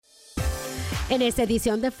En esta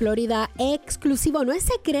edición de Florida Exclusivo, no es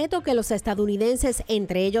secreto que los estadounidenses,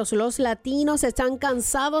 entre ellos los latinos, están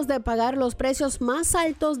cansados de pagar los precios más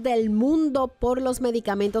altos del mundo por los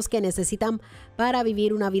medicamentos que necesitan para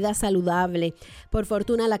vivir una vida saludable. Por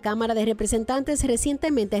fortuna, la Cámara de Representantes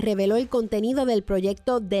recientemente reveló el contenido del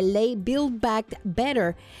proyecto de ley Build Back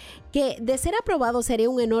Better, que de ser aprobado sería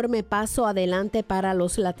un enorme paso adelante para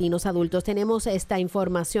los latinos adultos. Tenemos esta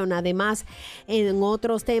información. Además, en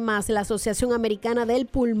otros temas, la Asociación Americana del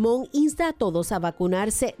Pulmón insta a todos a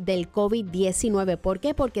vacunarse del COVID-19. ¿Por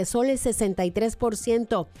qué? Porque solo el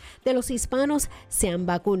 63% de los hispanos se han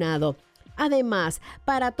vacunado. Además,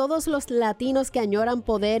 para todos los latinos que añoran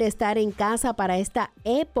poder estar en casa para esta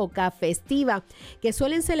época festiva que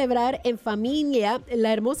suelen celebrar en familia,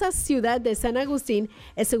 la hermosa ciudad de San Agustín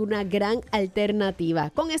es una gran alternativa.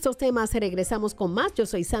 Con estos temas regresamos con más. Yo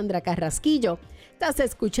soy Sandra Carrasquillo. Estás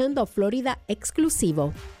escuchando Florida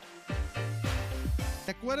Exclusivo.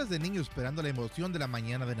 ¿Te acuerdas de niño esperando la emoción de la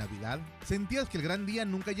mañana de Navidad? Sentías que el gran día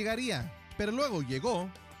nunca llegaría, pero luego llegó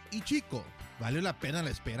y chico, ¿valió la pena la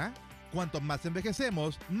espera? Cuanto más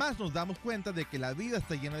envejecemos, más nos damos cuenta de que la vida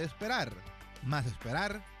está llena de esperar. Más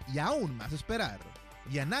esperar y aún más esperar.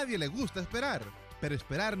 Y a nadie le gusta esperar, pero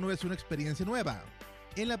esperar no es una experiencia nueva.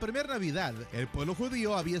 En la primera Navidad, el pueblo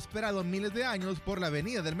judío había esperado miles de años por la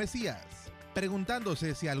venida del Mesías,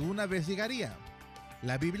 preguntándose si alguna vez llegaría.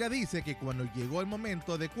 La Biblia dice que cuando llegó el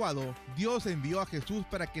momento adecuado, Dios envió a Jesús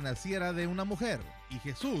para que naciera de una mujer, y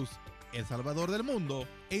Jesús, el Salvador del mundo,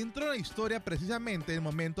 entró en la historia precisamente en el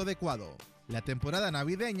momento adecuado. La temporada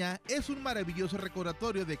navideña es un maravilloso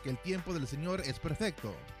recordatorio de que el tiempo del Señor es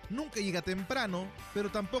perfecto. Nunca llega temprano, pero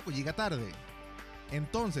tampoco llega tarde.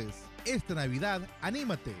 Entonces, esta Navidad,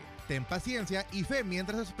 anímate, ten paciencia y fe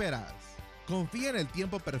mientras esperas. Confía en el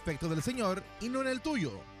tiempo perfecto del Señor y no en el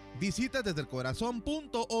tuyo. Visita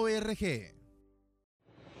desdelcorazon.org.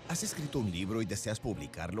 ¿Has escrito un libro y deseas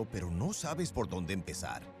publicarlo, pero no sabes por dónde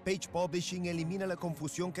empezar? Page Publishing elimina la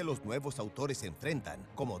confusión que los nuevos autores enfrentan,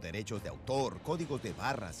 como derechos de autor, códigos de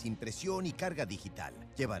barras, impresión y carga digital.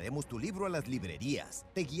 Llevaremos tu libro a las librerías,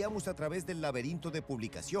 te guiamos a través del laberinto de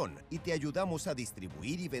publicación y te ayudamos a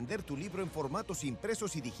distribuir y vender tu libro en formatos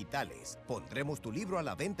impresos y digitales. Pondremos tu libro a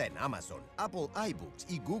la venta en Amazon, Apple iBooks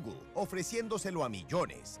y Google, ofreciéndoselo a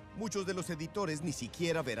millones. Muchos de los editores ni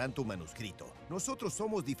siquiera verán tu manuscrito. Nosotros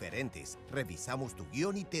somos diferentes, revisamos tu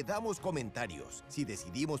guión y te damos comentarios. Si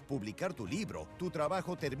decidimos publicar tu libro, tu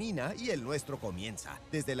trabajo termina y el nuestro comienza.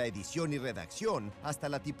 Desde la edición y redacción hasta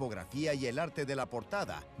la tipografía y el arte de la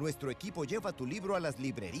portada, nuestro equipo lleva tu libro a las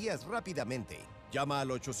librerías rápidamente. Llama al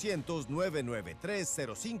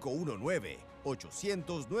 800-993-0519.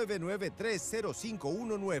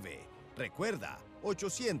 800-993-0519. Recuerda,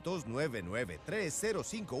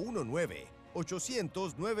 800-993-0519.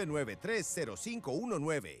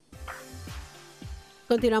 800-993-0519.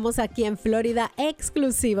 Continuamos aquí en Florida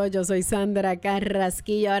Exclusivo. Yo soy Sandra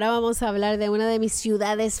Carrasquillo. Ahora vamos a hablar de una de mis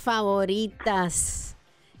ciudades favoritas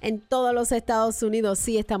en todos los Estados Unidos.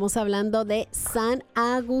 Sí, estamos hablando de San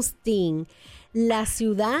Agustín. La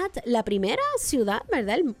ciudad, la primera ciudad,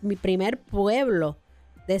 ¿verdad? Mi primer pueblo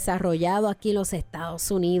desarrollado aquí en los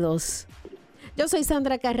Estados Unidos. Yo soy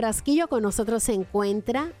Sandra Carrasquillo, con nosotros se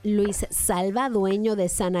encuentra Luis Salva, dueño de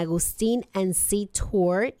San Agustín and Sea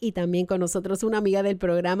Tour, y también con nosotros una amiga del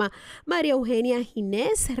programa, María Eugenia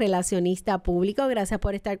Ginés, relacionista público. Gracias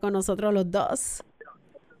por estar con nosotros los dos.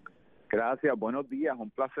 Gracias, buenos días,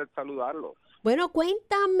 un placer saludarlos. Bueno,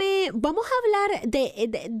 cuéntame, vamos a hablar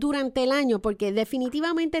de durante el año, porque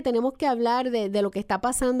definitivamente tenemos que hablar de lo que está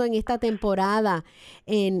pasando en esta temporada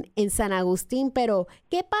en San Agustín, pero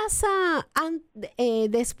 ¿qué pasa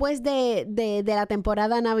después de la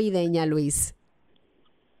temporada navideña, Luis?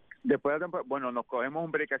 Después de la temporada, bueno, nos cogemos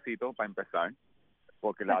un brequecito para empezar,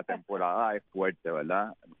 porque la temporada es fuerte,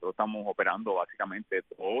 ¿verdad? Nosotros estamos operando básicamente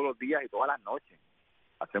todos los días y todas las noches.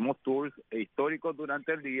 Hacemos tours históricos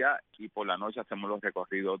durante el día y por la noche hacemos los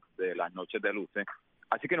recorridos de las noches de luces.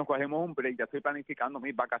 Así que nos cogemos un break, ya estoy planificando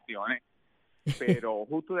mis vacaciones, pero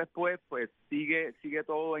justo después pues sigue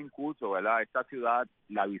todo en curso, ¿verdad? Esta ciudad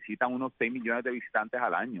la visitan unos 6 millones de visitantes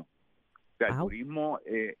al año. O sea, el turismo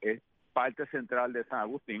es parte central de San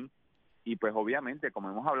Agustín y pues obviamente,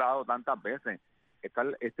 como hemos hablado tantas veces,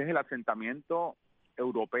 este es el asentamiento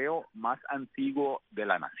europeo más antiguo de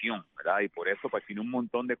la nación, ¿verdad? Y por eso pues tiene un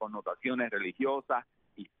montón de connotaciones religiosas,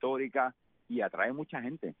 históricas y atrae mucha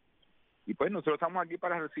gente. Y pues nosotros estamos aquí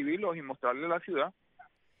para recibirlos y mostrarles la ciudad.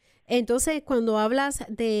 Entonces, cuando hablas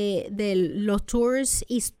de los tours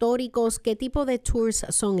históricos, ¿qué tipo de tours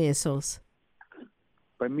son esos?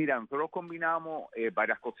 Pues mira, nosotros combinamos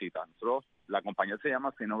varias cositas. Nosotros la compañía se llama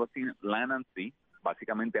St. Augustine Land and Sea,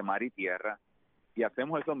 básicamente mar y tierra, y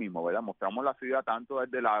hacemos eso mismo, ¿verdad? Mostramos la ciudad tanto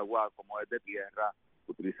desde el agua como desde tierra,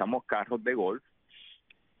 utilizamos carros de golf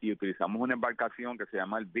y utilizamos una embarcación que se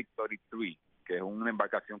llama el Victory 3, que es una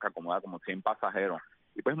embarcación que acomoda como 100 pasajeros.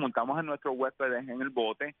 Y pues montamos a nuestros huéspedes en el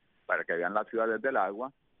bote para que vean la ciudad desde el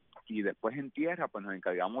agua, y después en tierra pues nos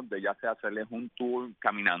encargamos de ya sea hacerles un tour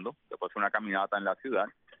caminando, después una caminata en la ciudad,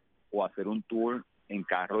 o hacer un tour en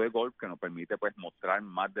carro de golf que nos permite pues mostrar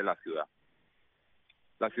más de la ciudad.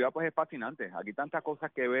 La ciudad pues es fascinante, aquí tantas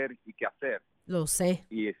cosas que ver y que hacer. Lo sé.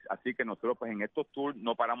 Y así que nosotros pues en estos tours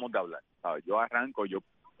no paramos de hablar, ¿sabes? Yo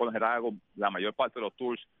por lo general hago la mayor parte de los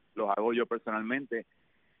tours, los hago yo personalmente,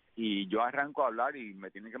 y yo arranco a hablar y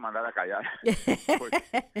me tienen que mandar a callar.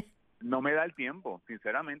 No me da el tiempo,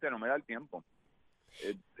 sinceramente no me da el tiempo.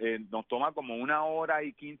 Nos toma como 1 hora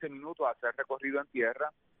y 15 minutos hacer recorrido en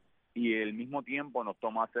tierra, y el mismo tiempo nos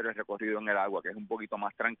toma hacer el recorrido en el agua, que es un poquito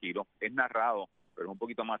más tranquilo. Es narrado, pero es un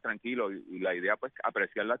poquito más tranquilo, y la idea pues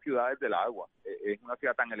apreciar las ciudades del agua. Es una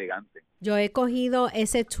ciudad tan elegante. Yo he cogido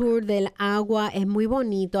ese tour del agua, es muy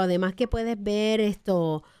bonito, además que puedes ver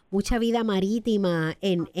mucha vida marítima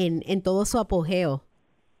en todo su apogeo.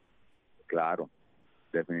 Claro,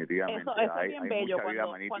 definitivamente. Eso es bien bello mucha vida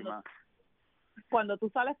marítima. Cuando tú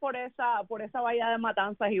sales por esa bahía de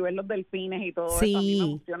Matanzas y ves los delfines y todo sí. Eso, a mí me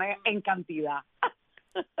emociona en cantidad.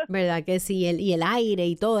 ¿Verdad que sí? Y el aire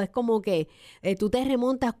y todo, es como que tú te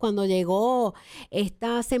remontas cuando llegó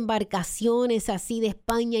estas embarcaciones así de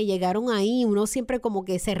España y llegaron ahí, uno siempre como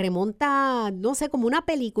que se remonta, no sé, como una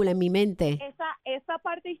película en mi mente. Esa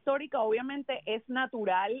parte histórica obviamente es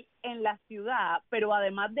natural en la ciudad, pero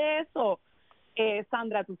además de eso,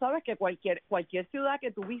 Sandra, tú sabes que cualquier ciudad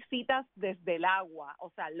que tú visitas desde el agua, o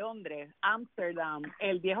sea, Londres, Ámsterdam,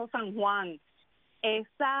 el viejo San Juan,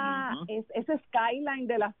 ese skyline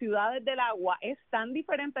de las ciudades del agua es tan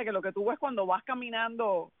diferente que lo que tú ves cuando vas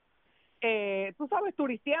caminando, tú sabes,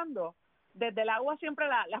 turisteando. Desde el agua siempre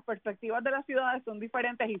las perspectivas de las ciudades son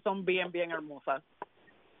diferentes y son bien, bien hermosas.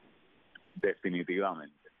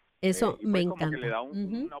 Definitivamente. Eso me pues encanta. Como que le da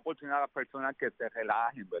una oportunidad a las personas que se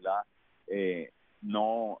relajen, ¿verdad?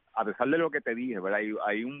 No, a pesar de lo que te dije, ¿verdad?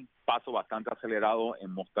 Hay un paso bastante acelerado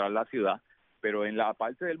en mostrar la ciudad, pero en la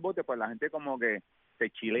parte del bote, pues la gente como que se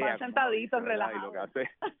chilea. Van sentaditos, relajados. Y lo que hace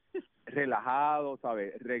relajado,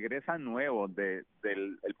 ¿sabes? Regresan nuevos del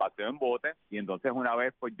paseo en bote, y entonces una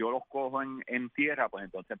vez pues yo los cojo en tierra, pues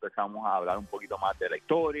entonces empezamos a hablar un poquito más de la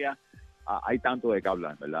historia. Hay tanto de qué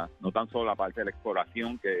hablar, ¿verdad? No tan solo la parte de la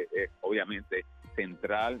exploración, que es obviamente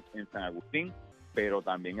central en San Agustín, pero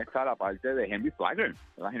también está la parte de Henry Flagler,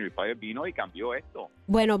 ¿verdad? Henry Flagler vino y cambió esto.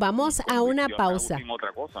 Bueno, vamos a una pausa.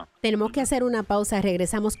 Otra cosa. Tenemos que hacer una pausa,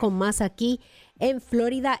 regresamos con más aquí en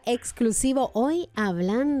Florida Exclusivo, hoy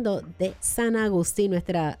hablando de San Agustín,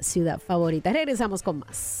 nuestra ciudad favorita. Regresamos con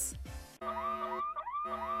más.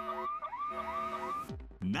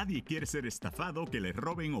 Nadie quiere ser estafado, que le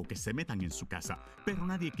roben o que se metan en su casa, pero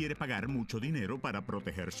nadie quiere pagar mucho dinero para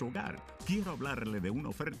proteger su hogar. Quiero hablarle de una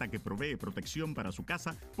oferta que provee protección para su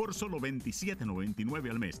casa por solo $27.99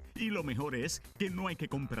 al mes. Y lo mejor es que no hay que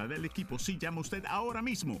comprar el equipo si llama usted ahora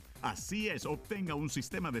mismo. Así es, obtenga un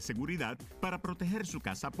sistema de seguridad para proteger su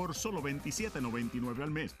casa por solo $27.99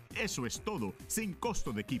 al mes. Eso es todo, sin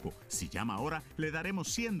costo de equipo. Si llama ahora, le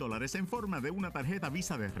daremos $100 en forma de una tarjeta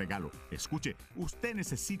Visa de regalo. Escuche, usted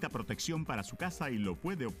necesita protección para su casa y lo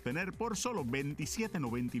puede obtener por solo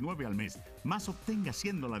 $27.99 al mes. Más obtenga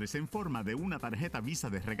 $100 en forma de una tarjeta Visa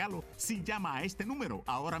de regalo si llama a este número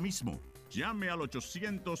ahora mismo. Llame al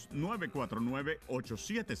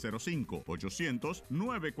 800-949-8705.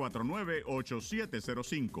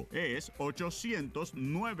 800-949-8705. Es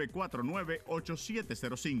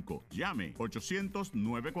 800-949-8705. Llame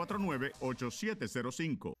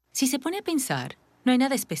 800-949-8705. Si se pone a pensar, no hay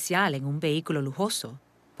nada especial en un vehículo lujoso,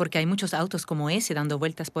 porque hay muchos autos como ese dando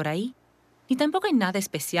vueltas por ahí. Ni tampoco hay nada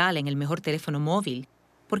especial en el mejor teléfono móvil,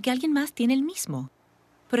 porque alguien más tiene el mismo.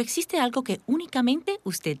 Pero existe algo que únicamente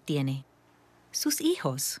usted tiene: sus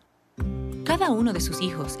hijos. Cada uno de sus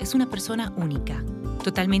hijos es una persona única,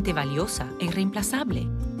 totalmente valiosa e irreemplazable.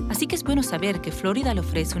 Así que es bueno saber que Florida le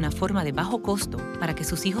ofrece una forma de bajo costo para que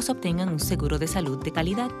sus hijos obtengan un seguro de salud de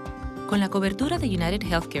calidad. Con la cobertura de United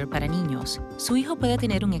Healthcare para niños, su hijo puede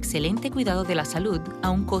tener un excelente cuidado de la salud a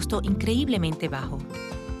un costo increíblemente bajo.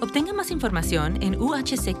 Obtenga más información en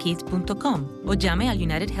uhckids.com o llame al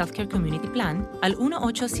United Healthcare Community Plan al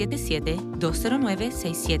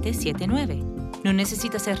 1877-209-6779. No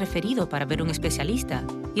necesita ser referido para ver un especialista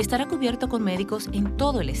y estará cubierto con médicos en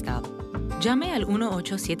todo el estado. Llame al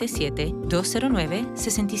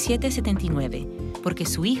 1877-209-6779, porque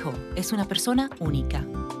su hijo es una persona única.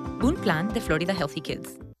 Un plan de Florida Healthy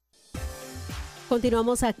Kids.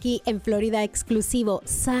 Continuamos aquí en Florida Exclusivo.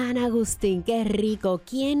 San Agustín, qué rico.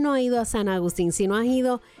 ¿Quién no ha ido a San Agustín? Si no has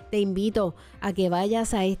ido, te invito a que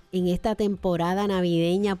vayas en esta temporada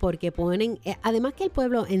navideña porque ponen, además que el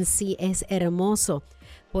pueblo en sí es hermoso,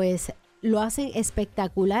 pues lo hacen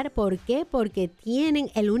espectacular. ¿Por qué? Porque tienen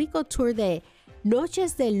el único tour de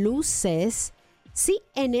Noches de Luces, sí,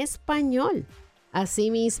 en español.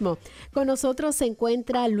 Así mismo, con nosotros se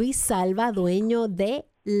encuentra Luis Salva, dueño de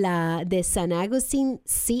San Agustín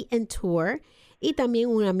Sea and Tour, y también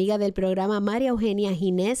una amiga del programa, María Eugenia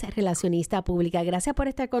Ginés, relacionista pública. Gracias por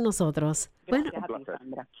estar con nosotros. Gracias a ti,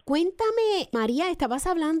 Sandra. Cuéntame, María, estabas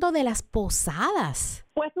hablando de las posadas.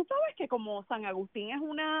 Pues tú sabes que como San Agustín es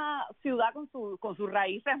una ciudad con sus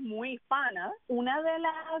raíces muy hispanas, una de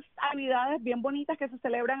las actividades bien bonitas que se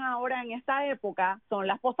celebran ahora en esta época son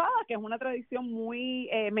las posadas, que es una tradición muy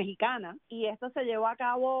mexicana, y esto se llevó a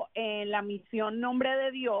cabo en la misión Nombre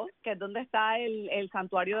de Dios, que es donde está el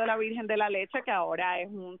santuario de la Virgen de la Leche, que ahora es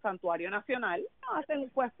un santuario nacional.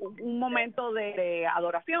 Hacen pues un momento de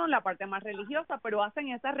adoración, la parte más religiosa, pero hacen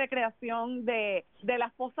esa recreación de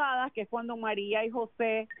las posadas, que es cuando María y José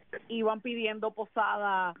iban pidiendo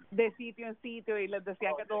posada de sitio en sitio y les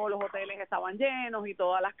decían que todos los hoteles estaban llenos y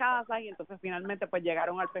todas las casas, y entonces finalmente pues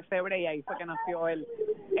llegaron al pesebre y ahí fue que nació el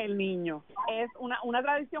niño. Es una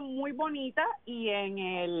tradición muy bonita, y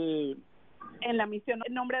en la misión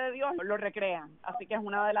En Nombre de Dios lo recrean, así que es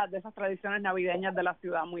una de esas tradiciones navideñas de la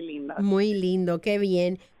ciudad muy linda. Muy lindo, qué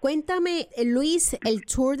bien. Cuéntame, Luis, el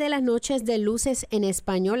tour de las Noches de Luces en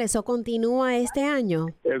español, ¿eso continúa este año?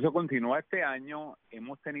 Eso continúa este año.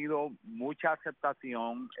 Hemos tenido mucha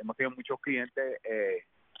aceptación, hemos tenido muchos clientes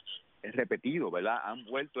repetidos, ¿verdad? Han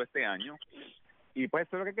vuelto este año. Y pues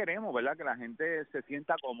eso es lo que queremos, ¿verdad? Que la gente se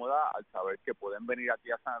sienta cómoda al saber que pueden venir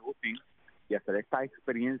aquí a San Agustín y hacer esta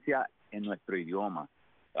experiencia en nuestro idioma.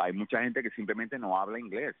 Hay mucha gente que simplemente no habla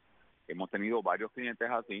inglés. Hemos tenido varios clientes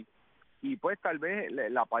así. Y pues tal vez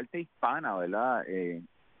la parte hispana, ¿verdad?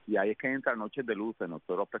 Y ahí es que entra Noches de Luces.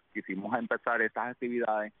 Nosotros pues, quisimos empezar estas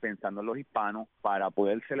actividades pensando en los hispanos para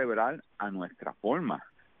poder celebrar a nuestra forma.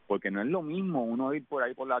 Porque no es lo mismo uno ir por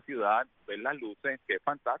ahí por la ciudad, ver las luces, que es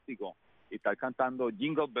fantástico, y estar cantando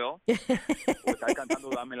Jingle Bell o estar cantando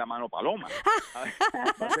Dame la mano Paloma.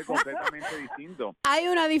 Va a ser completamente distinto. Hay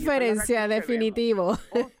una diferencia, definitivo.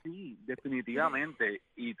 Oh, sí, definitivamente.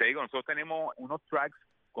 Y te digo, nosotros tenemos unos tracks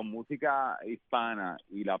con música hispana,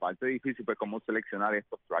 y la parte difícil pues cómo seleccionar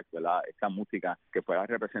estos tracks, ¿verdad? Esta música que fuera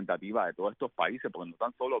representativa de todos estos países, porque no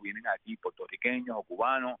tan solo vienen aquí puertorriqueños o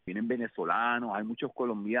cubanos, vienen venezolanos, hay muchos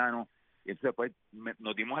colombianos. Y entonces pues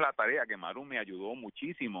nos dimos a la tarea, que Maru me ayudó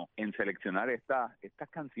muchísimo en seleccionar estas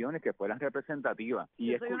canciones que fueran representativas.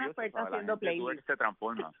 Y yo es soy una curioso, experta haciendo playlist. se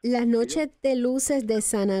transforma. Las Noches de Luces de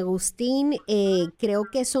San Agustín, creo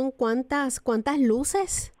que son ¿cuántas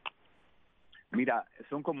luces? Mira,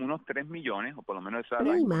 son como unos 3 millones, o por lo menos esa es ¡Ay,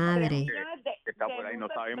 la información madre! que está por ahí. No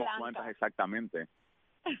sabemos cuántas exactamente.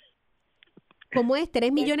 ¿Cómo es?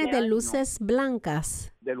 3 millones de luces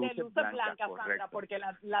blancas. De luces blancas, Sandra, correcto. porque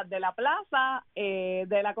las de la plaza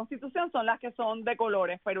de la Constitución son las que son de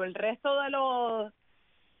colores, pero el resto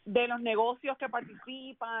de los negocios que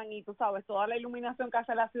participan y tú sabes, toda la iluminación que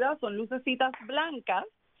hace la ciudad son lucecitas blancas.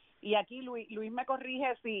 Y aquí Luis me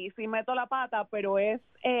corrige si meto la pata, pero es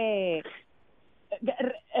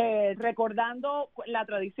recordando la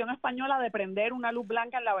tradición española de prender una luz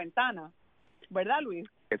blanca en la ventana, ¿verdad, Luis?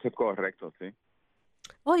 Eso es correcto, sí.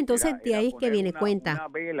 Oh, entonces de ahí es que viene, cuenta. Una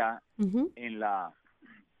vela en las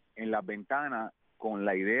ventanas con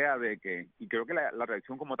la idea de que, y creo que la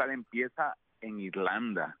tradición como tal empieza en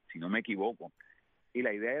Irlanda, si no me equivoco, y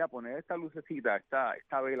la idea era poner esta lucecita,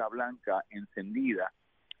 esta vela blanca encendida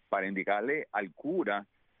para indicarle al cura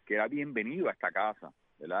que era bienvenido a esta casa,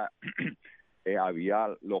 ¿verdad? Había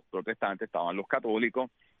los protestantes, estaban los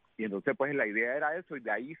católicos, y entonces pues la idea era eso, y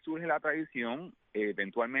de ahí surge la tradición.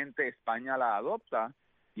 Eventualmente España la adopta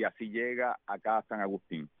y así llega acá a San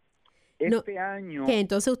Agustín. Este año... Que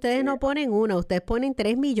entonces ustedes no ponen una, ustedes ponen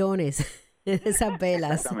 3 millones de esas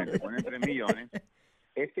velas. Exactamente, ponen 3 millones.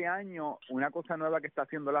 Este año una cosa nueva que está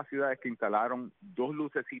haciendo la ciudad es que instalaron 2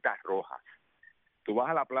 lucecitas rojas. Tú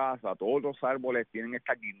vas a la plaza, todos los árboles tienen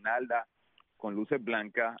esta guirnalda con luces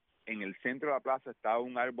blancas. En el centro de la plaza está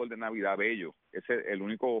un árbol de Navidad bello. Ese es el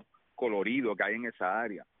único colorido que hay en esa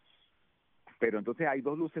área. Pero entonces hay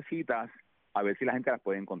 2 lucecitas, a ver si la gente las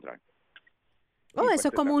puede encontrar. Oh, eso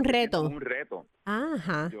es como un reto. Un reto.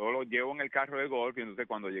 Ajá. Yo los llevo en el carro de golf y entonces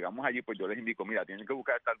cuando llegamos allí, pues yo les indico, mira, tienen que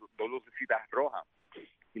buscar estas dos lucecitas rojas.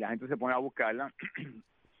 Y la gente se pone a buscarla.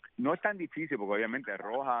 No es tan difícil porque obviamente es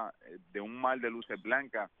roja, de un mar de luces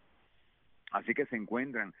blancas, así que se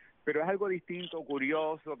encuentran. Pero es algo distinto,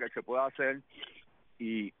 curioso, que se puede hacer.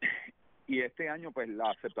 Y este año, pues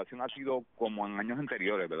la aceptación ha sido como en años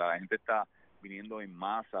anteriores, ¿verdad? La gente está viniendo en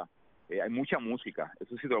masa. Hay mucha música,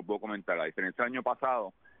 eso sí te lo puedo comentar. A diferencia del año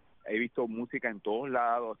pasado, he visto música en todos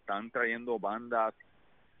lados, están trayendo bandas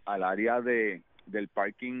al área del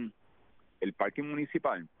parking, el parking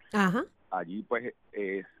municipal. Ajá. Allí pues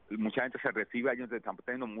mucha gente se recibe, allí donde están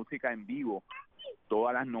teniendo música en vivo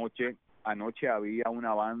todas las noches. Anoche había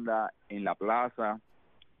una banda en la plaza,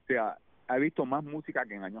 o sea, he visto más música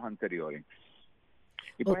que en años anteriores.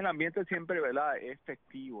 Y pues el ambiente siempre, ¿verdad? Es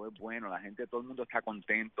festivo, es bueno, la gente, todo el mundo está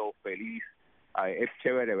contento, feliz. Es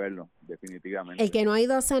chévere verlo, definitivamente. El que no ha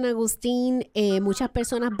ido a San Agustín, muchas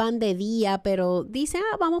personas van de día, pero dicen,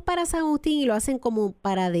 vamos para San Agustín y lo hacen como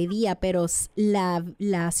para de día, pero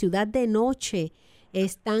la ciudad de noche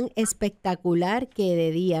es tan espectacular que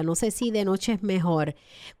de día. No sé si de noche es mejor.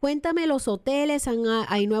 Cuéntame los hoteles,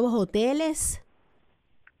 ¿hay nuevos hoteles?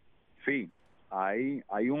 Sí,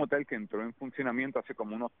 hay un hotel que entró en funcionamiento hace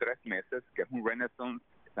como unos 3 meses, que es un Renaissance,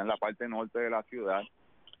 está en la parte norte de la ciudad.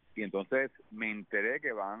 Y entonces me enteré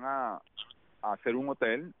que van a hacer un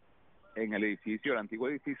hotel en el edificio, el antiguo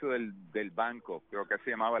edificio del banco, creo que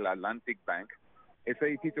se llamaba el Atlantic Bank. Ese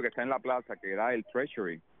edificio que está en la plaza, que era el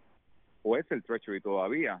Treasury, o es el Treasury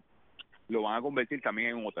todavía, lo van a convertir también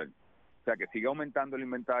en un hotel. O sea, que sigue aumentando el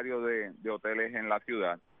inventario de hoteles en la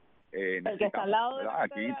ciudad. El que está al lado de la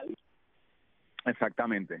aquí.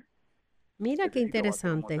 Exactamente. Mira qué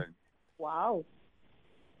interesante. Wow.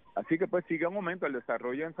 Así que pues sigue un momento, el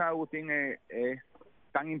desarrollo en San Agustín es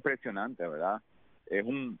tan impresionante, ¿verdad? Es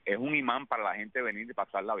un imán para la gente venir y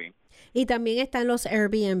pasarla bien. Y también están los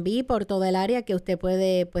Airbnb por toda el área que usted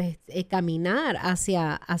puede pues caminar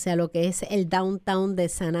hacia lo que es el downtown de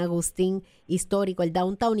San Agustín histórico, el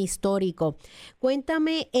downtown histórico.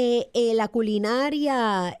 Cuéntame la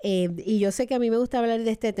culinaria, y yo sé que a mí me gusta hablar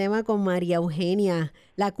de este tema con María Eugenia,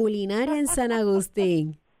 la culinaria en San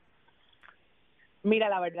Agustín. Mira,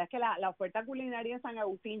 la verdad es que la oferta culinaria en San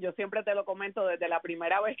Agustín, yo siempre te lo comento, desde la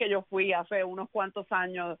primera vez que yo fui hace unos cuantos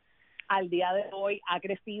años al día de hoy, ha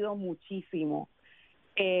crecido muchísimo.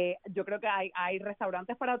 Yo creo que hay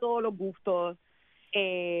restaurantes para todos los gustos,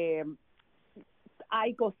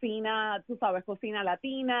 hay cocina, tú sabes, cocina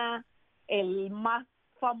latina, el más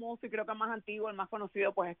famoso y creo que más antiguo, el más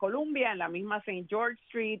conocido pues es Columbia, en la misma St. George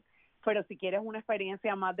Street, pero si quieres una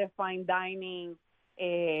experiencia más de fine dining,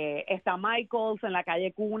 está Michael's en la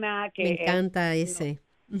calle Cuna, que me encanta ese.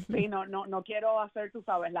 Sí, no quiero hacer, tú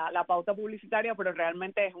sabes, la pauta publicitaria, pero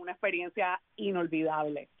realmente es una experiencia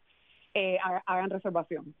inolvidable. Hagan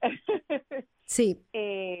reservación. Sí.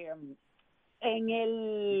 En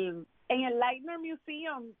el Leitner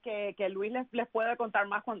Museum, que Luis les puede contar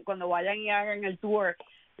más cuando vayan y hagan el tour,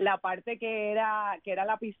 la parte que era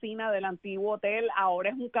la piscina del antiguo hotel, ahora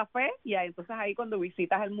es un café, y entonces ahí cuando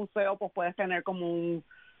visitas el museo, pues puedes tener como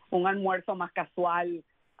un almuerzo más casual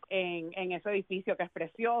en ese edificio que es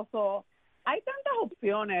precioso. Hay tantas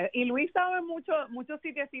opciones, y Luis sabe muchos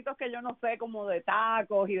sitiecitos que yo no sé, como de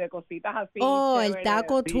tacos y de cositas así. Oh, chéveres. el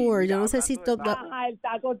taco tour, yo no sé si todo... Ajá, el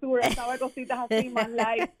taco tour, sabe cositas así más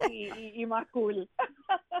light y más cool.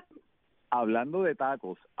 Hablando de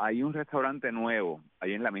tacos, hay un restaurante nuevo,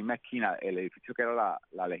 ahí en la misma esquina, el edificio que era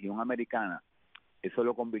la Legión Americana, eso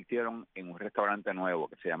lo convirtieron en un restaurante nuevo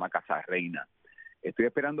que se llama Casa Reina. Estoy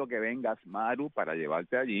esperando que vengas, Maru, para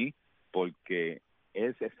llevarte allí, porque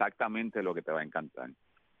es exactamente lo que te va a encantar.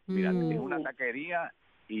 Mira, es una taquería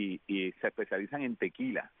y se especializan en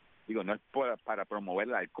tequila. Digo, no es para promover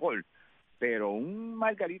el alcohol, pero un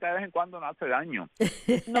margarita de vez en cuando no hace daño.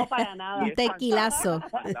 No, para nada. Un tequilazo.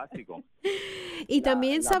 Fantástico. Y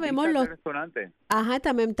también sabemos los... Ajá,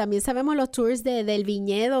 también sabemos los tours del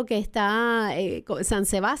viñedo que está San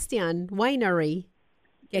Sebastián Winery,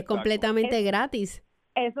 que es completamente gratis.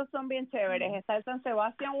 Esos son bien chéveres. Está el San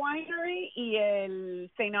Sebastián Winery y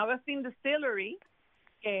el St. Augustine Distillery,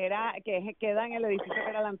 que queda en el edificio que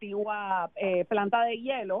era la antigua planta de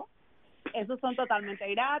hielo. Esos son totalmente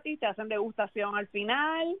gratis, te hacen degustación al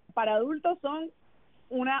final. Para adultos son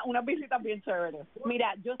unas visitas bien chéveres.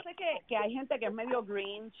 Mira, yo sé que hay gente que es medio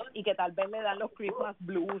Grinch y que tal vez le dan los Christmas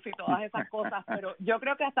blues y todas esas cosas, pero yo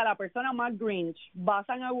creo que hasta la persona más Grinch va a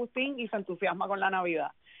San Agustín y se entusiasma con la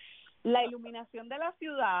Navidad. La iluminación de la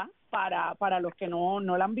ciudad, para los que no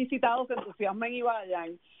la han visitado, se entusiasmen y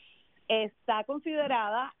vayan. está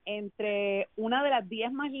considerada entre una de las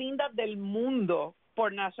 10 más lindas del mundo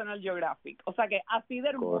por National Geographic. O sea que así de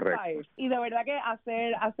hermosa es. Y de verdad que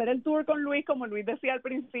hacer el tour con Luis, como Luis decía al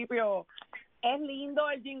principio, es lindo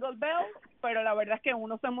el Jingle Bell, pero la verdad es que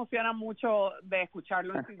uno se emociona mucho de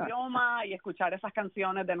escucharlo en su idioma y escuchar esas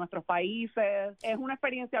canciones de nuestros países. Es una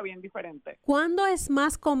experiencia bien diferente. ¿Cuándo es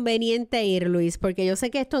más conveniente ir, Luis? Porque yo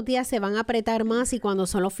sé que estos días se van a apretar más y cuando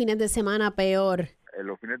son los fines de semana, peor.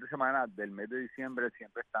 Los fines de semana del mes de diciembre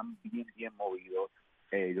siempre están bien movidos.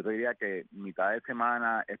 Yo te diría que mitad de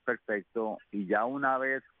semana es perfecto y ya una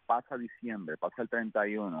vez pasa diciembre, pasa el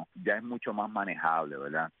 31, ya es mucho más manejable,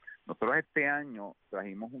 ¿verdad? Nosotros este año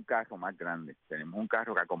trajimos un carro más grande. Tenemos un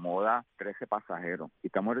carro que acomoda 13 pasajeros y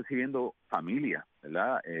estamos recibiendo familias,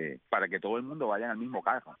 ¿verdad? Para que todo el mundo vaya en el mismo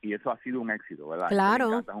carro. Y eso ha sido un éxito, ¿verdad?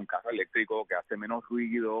 Claro. Es un carro eléctrico que hace menos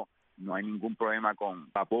ruido, no hay ningún problema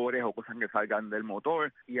con vapores o cosas que salgan del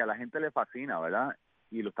motor y a la gente le fascina, ¿verdad?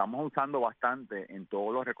 Y lo estamos usando bastante en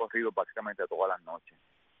todos los recorridos, básicamente todas las noches.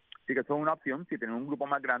 Así que eso es una opción. Si tienen un grupo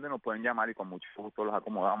más grande nos pueden llamar y con mucho gusto los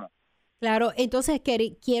acomodamos. Claro, entonces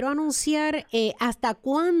quiero anunciar hasta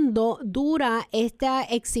cuándo dura esta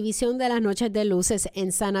exhibición de las Noches de Luces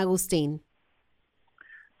en San Agustín.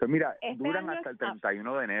 Pues mira, duran hasta el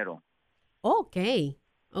 31 de enero. Ok.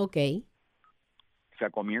 O sea,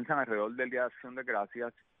 comienzan alrededor del Día de Acción de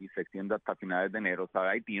Gracias y se extiende hasta finales de enero. O sea,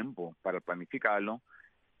 hay tiempo para planificarlo.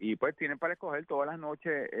 Y pues tienen para escoger todas las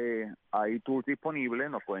noches, hay tours disponibles,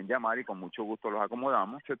 nos pueden llamar y con mucho gusto los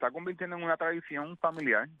acomodamos. Se está convirtiendo en una tradición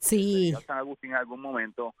familiar. Sí. San Agustín en algún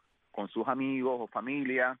momento con sus amigos o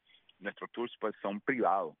familia. Nuestros tours pues son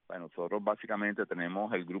privados. O sea, nosotros básicamente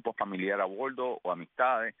tenemos el grupo familiar a bordo o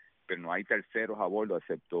amistades, pero no hay terceros a bordo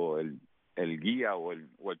excepto el guía o el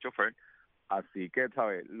chofer. Así que,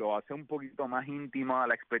 ¿sabes? Lo hace un poquito más íntima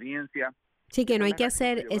la experiencia. Sí, que no hay que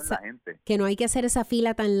hacer esa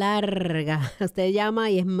fila tan larga. Usted llama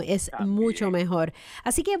y es mucho mejor.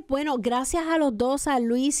 Así que, bueno, gracias a los dos, a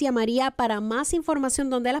Luis y a María. Para más información,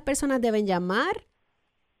 ¿dónde las personas deben llamar?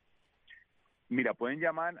 Mira, pueden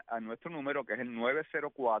llamar a nuestro número, que es el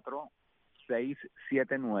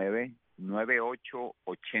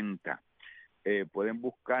 904-679-9880. Pueden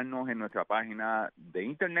buscarnos en nuestra página de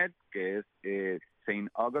internet, que es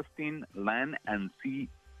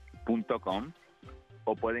staugustinelandandSea.com,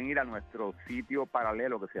 o pueden ir a nuestro sitio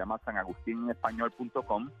paralelo que se llama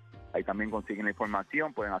sanagustinespañol.com. Ahí también consiguen la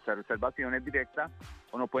información, pueden hacer reservaciones directas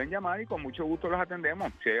o nos pueden llamar y con mucho gusto los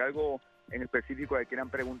atendemos. Si hay algo en específico que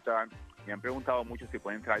quieran preguntar, me han preguntado mucho si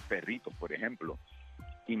pueden traer perritos, por ejemplo.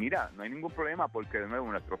 Y mira, no hay ningún problema porque de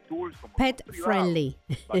nuevo nuestros tours como pet friendly,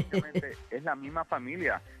 básicamente es la misma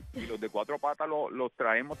familia y los de cuatro patas los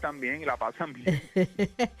traemos también y la pasan bien.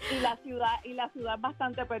 Y la ciudad es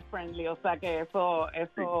bastante pet friendly, o sea que eso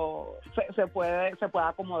sí. se puede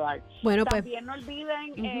acomodar. Bueno, también no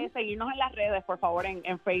olviden seguirnos en las redes, por favor,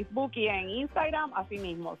 en Facebook y en Instagram, así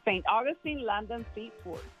mismo, St. Augustine Land and Sea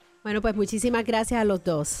Tours. Bueno, pues muchísimas gracias a los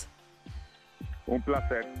dos. Un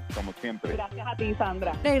placer, como siempre. Gracias a ti,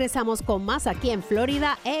 Sandra. Regresamos con más aquí en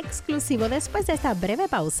Florida Exclusivo después de esta breve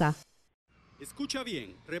pausa. Escucha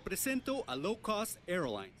bien, represento a Low Cost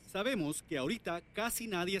Airlines. Sabemos que ahorita casi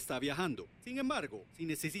nadie está viajando. Sin embargo, si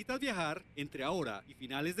necesitas viajar entre ahora y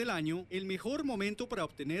finales del año, el mejor momento para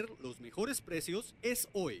obtener los mejores precios es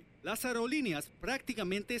hoy. Las aerolíneas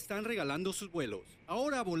prácticamente están regalando sus vuelos.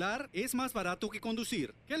 Ahora volar es más barato que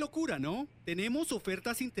conducir. ¡Qué locura!, ¿no? Tenemos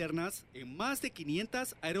ofertas internas en más de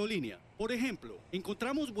 500 aerolíneas. Por ejemplo,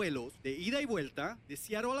 encontramos vuelos de ida y vuelta de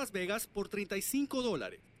Seattle a Las Vegas por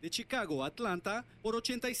 $35, de Chicago a Atlanta por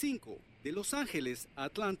 $85, de Los Ángeles a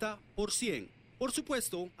Atlanta por $100. Por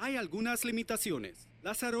supuesto, hay algunas limitaciones.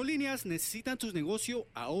 Las aerolíneas necesitan tu negocio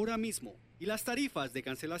ahora mismo y las tarifas de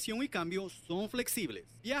cancelación y cambio son flexibles.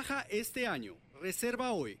 Viaja este año,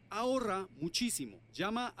 reserva hoy, ahorra muchísimo.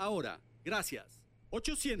 Llama ahora. Gracias.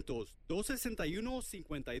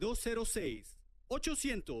 800-261-5206.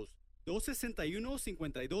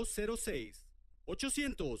 800-261-5206.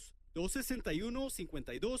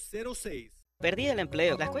 800-261-5206. Perdí el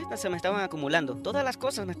empleo, las cuentas se me estaban acumulando, todas las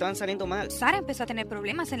cosas me estaban saliendo mal. Sara empezó a tener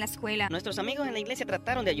problemas en la escuela. Nuestros amigos en la iglesia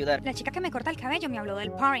trataron de ayudar. La chica que me corta el cabello me habló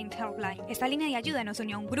del Parent Helpline. Esta línea de ayuda nos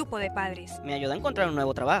unió a un grupo de padres. Me ayudó a encontrar un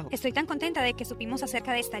nuevo trabajo. Estoy tan contenta de que supimos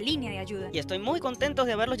acerca de esta línea de ayuda. Y estoy muy contento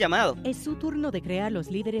de haberlos llamado. Es su turno de crear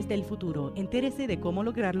los líderes del futuro. Entérese de cómo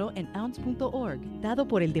lograrlo en ounce.org, dado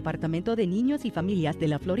por el Departamento de Niños y Familias de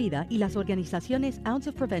la Florida y las organizaciones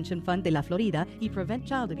Ounce of Prevention Fund de la Florida y Prevent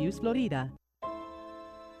Child Abuse Florida.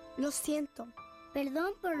 Lo siento.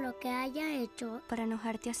 Perdón por lo que haya hecho para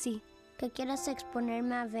enojarte así. que quieras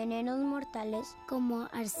exponerme a venenos mortales como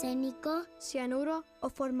arsénico, cianuro o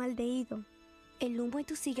formaldehído. El humo de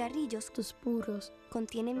tus cigarrillos, tus puros,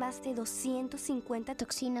 contiene más de 250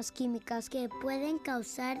 toxinas químicas que pueden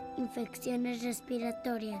causar infecciones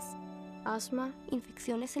respiratorias, asma,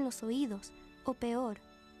 infecciones en los oídos o peor.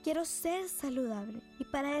 Quiero ser saludable y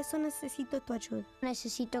para eso necesito tu ayuda.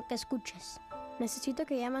 Necesito que escuches. Necesito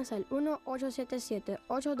que llames al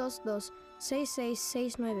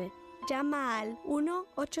 1-877-822-6669. Llama al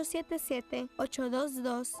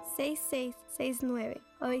 1-877-822-6669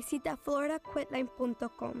 o visita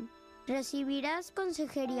floridaquitline.com. Recibirás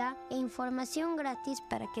consejería e información gratis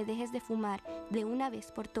para que dejes de fumar de una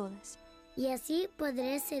vez por todas. Y así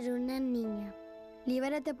podré ser una niña.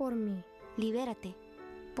 Libérate por mí. Libérate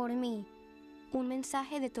por mí. Un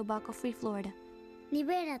mensaje de Tobacco Free Florida.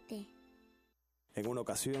 Libérate. En una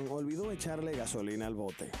ocasión olvidó echarle gasolina al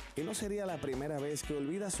bote. Y no sería la primera vez que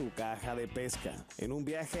olvida su caja de pesca. En un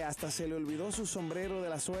viaje hasta se le olvidó su sombrero de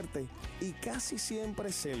la suerte. Y casi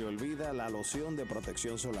siempre se le olvida la loción de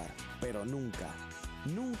protección solar. Pero nunca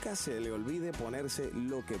se le olvide ponerse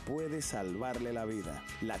lo que puede salvarle la vida.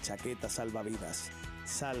 La chaqueta salvavidas.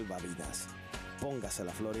 Salva vidas. Póngase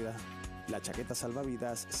la Florida. La chaqueta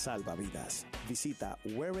salvavidas salva vidas. Visita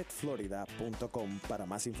wearitflorida.com para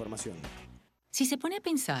más información. Si se pone a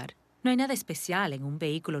pensar, no hay nada especial en un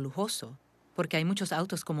vehículo lujoso, porque hay muchos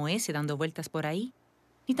autos como ese dando vueltas por ahí.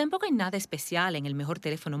 Ni tampoco hay nada especial en el mejor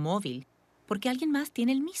teléfono móvil, porque alguien más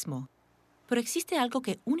tiene el mismo. Pero existe algo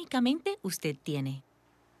que únicamente usted tiene: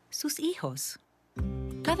 sus hijos.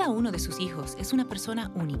 Cada uno de sus hijos es una persona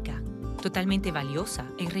única, totalmente valiosa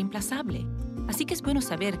e irreemplazable. Así que es bueno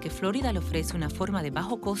saber que Florida le ofrece una forma de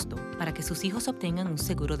bajo costo para que sus hijos obtengan un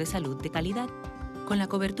seguro de salud de calidad. Con la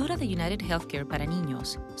cobertura de United Healthcare para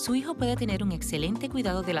niños, su hijo puede tener un excelente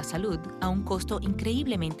cuidado de la salud a un costo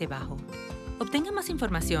increíblemente bajo. Obtenga más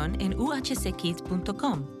información en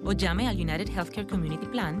uhckids.com o llame al United Healthcare Community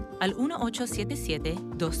Plan al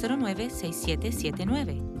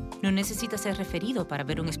 1-877-209-6779. No necesita ser referido para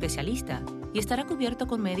ver un especialista y estará cubierto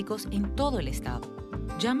con médicos en todo el estado.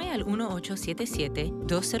 Llame al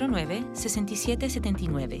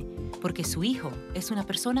 1-877-209-6779 porque su hijo es una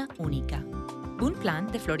persona única. Un plan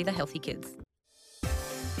de Florida Healthy Kids.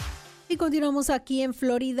 Y continuamos aquí en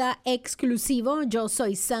Florida Exclusivo. Yo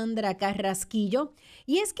soy Sandra Carrasquillo.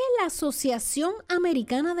 Y es que la Asociación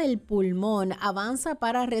Americana del Pulmón avanza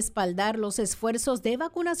para respaldar los esfuerzos de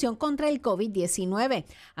vacunación contra el COVID-19.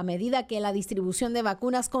 A medida que la distribución de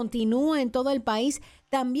vacunas continúa en todo el país,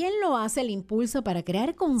 también lo hace el impulso para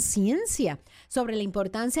crear conciencia sobre la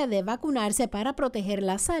importancia de vacunarse para proteger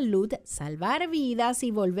la salud, salvar vidas y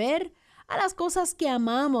volver a las cosas que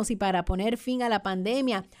amamos y para poner fin a la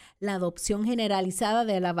pandemia. La adopción generalizada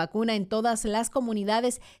de la vacuna en todas las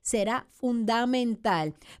comunidades será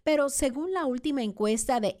fundamental. Pero según la última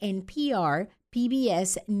encuesta de NPR,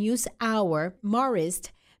 PBS NewsHour,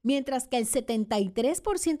 Marist, mientras que el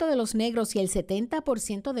 73% de los negros y el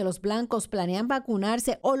 70% de los blancos planean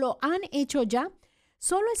vacunarse o lo han hecho ya,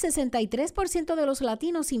 solo el 63% de los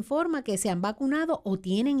latinos informa que se han vacunado o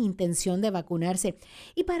tienen intención de vacunarse.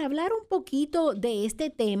 Y para hablar un poquito de este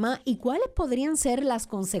tema y cuáles podrían ser las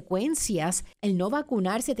consecuencias el no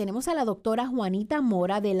vacunarse, tenemos a la doctora Juanita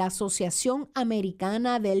Mora de la Asociación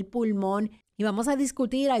Americana del Pulmón. Y vamos a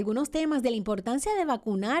discutir algunos temas de la importancia de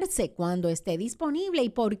vacunarse cuando esté disponible y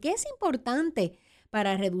por qué es importante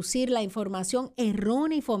para reducir la información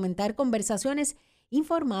errónea y fomentar conversaciones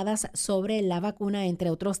informadas sobre la vacuna,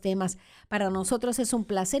 entre otros temas. Para nosotros es un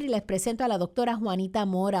placer y les presento a la doctora Juanita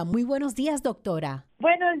Mora. Muy buenos días, doctora.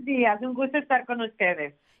 Buenos días, un gusto estar con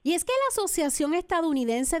ustedes. Y es que la Asociación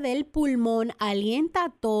Estadounidense del Pulmón alienta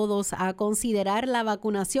a todos a considerar la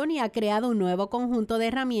vacunación y ha creado un nuevo conjunto de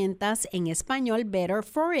herramientas, en español Better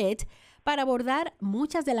for It, para abordar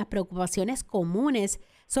muchas de las preocupaciones comunes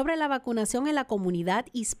sobre la vacunación en la comunidad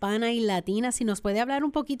hispana y latina. Si nos puede hablar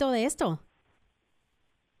un poquito de esto.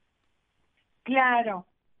 Claro,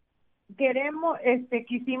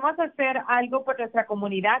 quisimos hacer algo por nuestra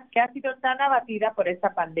comunidad que ha sido tan abatida por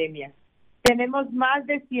esta pandemia. Tenemos más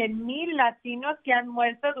de 100,000 latinos que han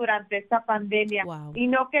muerto durante esta pandemia. Wow. Y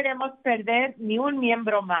no queremos perder ni un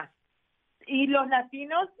miembro más. Y los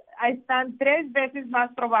latinos están 3 veces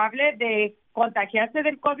más probables de contagiarse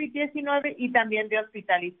del COVID-19 y también de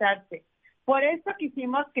hospitalizarse. Por eso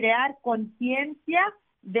quisimos crear conciencia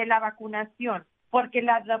de la vacunación, porque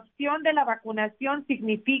la adopción de la vacunación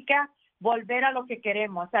significa volver a lo que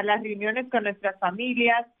queremos, a las reuniones con nuestras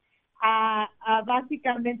familias, a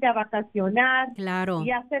básicamente a vacacionar, claro, y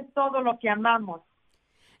hacer todo lo que amamos.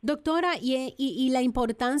 Doctora, y la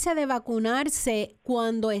importancia de vacunarse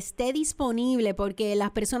cuando esté disponible, porque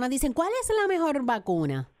las personas dicen, ¿cuál es la mejor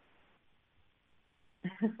vacuna?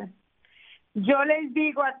 Yo les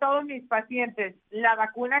digo a todos mis pacientes, la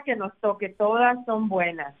vacuna que nos toque, todas son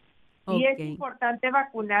buenas. Y es importante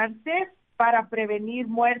vacunarse para prevenir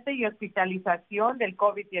muerte y hospitalización del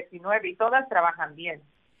COVID-19 y todas trabajan bien.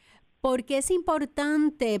 Porque es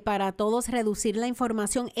importante para todos reducir la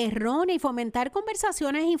información errónea y fomentar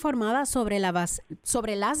conversaciones informadas sobre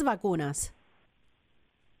las vacunas.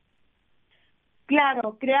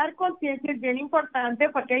 Claro, crear conciencia es bien importante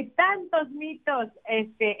porque hay tantos mitos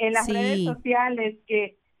en las redes sociales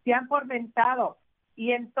que se han fomentado.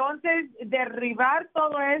 Y entonces derribar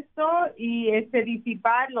todo esto y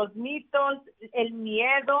disipar los mitos, el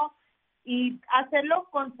miedo y hacerlo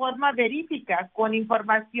con forma verídica, con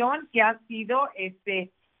información que ha sido,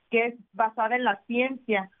 que es basada en la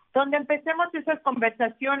ciencia, donde empecemos esas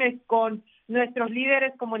conversaciones con nuestros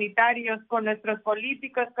líderes comunitarios, con nuestros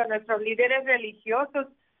políticos, con nuestros líderes religiosos,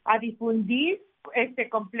 a difundir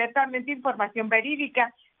completamente información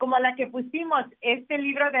verídica, como la que pusimos este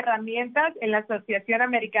libro de herramientas en la Asociación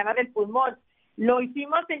Americana del Pulmón. Lo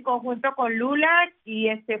hicimos en conjunto con LULAC y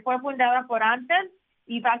fue fundada por Anthem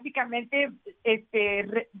y básicamente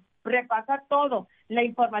repasa todo, la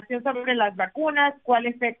información sobre las vacunas,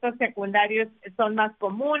 cuáles efectos secundarios son más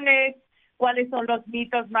comunes, cuáles son los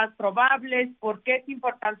mitos más probables, por qué es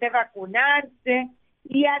importante vacunarse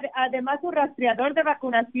y además un rastreador de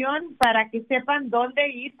vacunación para que sepan dónde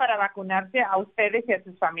ir para vacunarse a ustedes y a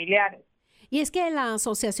sus familiares. Y es que la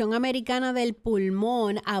Asociación Americana del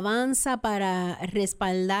Pulmón avanza para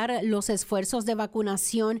respaldar los esfuerzos de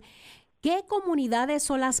vacunación. ¿Qué comunidades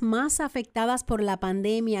son las más afectadas por la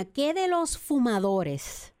pandemia? ¿Qué de los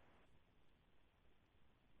fumadores?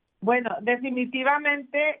 Bueno,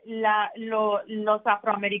 definitivamente los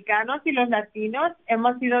afroamericanos y los latinos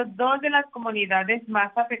hemos sido dos de las comunidades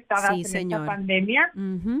más afectadas en esta pandemia,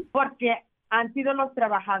 porque han sido los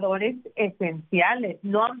trabajadores esenciales.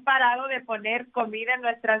 No han parado de poner comida en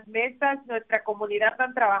nuestras mesas, nuestra comunidad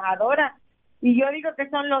tan trabajadora. Y yo digo que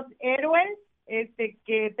son los héroes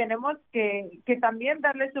que tenemos que también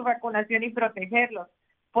darles su vacunación y protegerlos.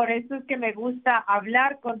 Por eso es que me gusta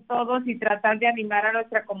hablar con todos y tratar de animar a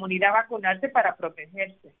nuestra comunidad a vacunarse para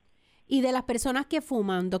protegerse. ¿Y de las personas que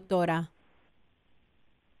fuman, doctora?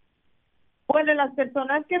 Bueno, las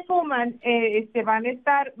personas que fuman van a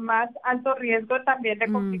estar más alto riesgo también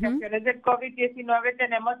de complicaciones del COVID-19.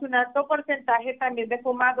 Tenemos un alto porcentaje también de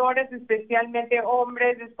fumadores, especialmente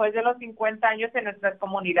hombres después de los 50 años en nuestras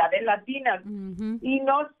comunidades latinas. Y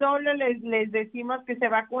no solo les decimos que se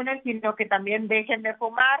vacunen, sino que también dejen de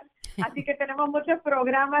fumar. Así que tenemos muchos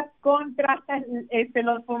programas contra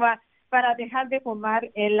los fumadores, para dejar de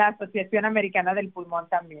fumar en la Asociación Americana del Pulmón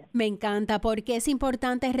también. Me encanta porque es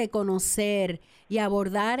importante reconocer y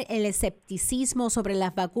abordar el escepticismo sobre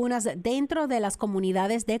las vacunas dentro de las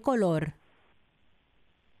comunidades de color.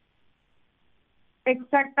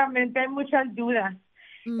 Exactamente, hay muchas dudas.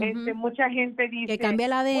 Mucha gente dice que cambia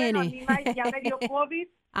el ADN. Bueno, a mí ya me dio COVID.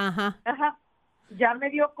 Ajá. Ya me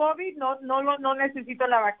dio COVID, no necesito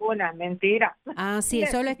la vacuna. Mentira. Ah, sí,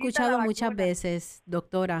 eso lo he escuchado muchas veces,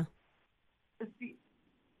 doctora. Sí.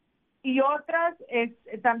 Y otras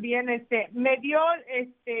también me dio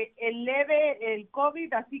el leve el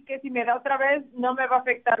COVID, así que si me da otra vez no me va a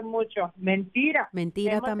afectar mucho. Mentira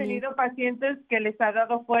también. Hemos tenido pacientes que les ha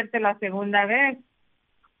dado fuerte la segunda vez,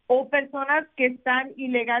 o personas que están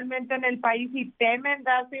ilegalmente en el país y temen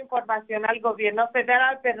dar su información al gobierno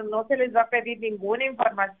federal, pero no se les va a pedir ninguna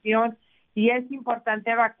información y es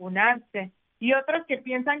importante vacunarse. Y otros que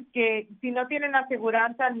piensan que si no tienen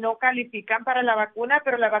aseguranza no califican para la vacuna,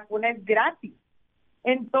 pero la vacuna es gratis.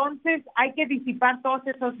 Entonces hay que disipar todos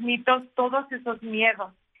esos mitos, todos esos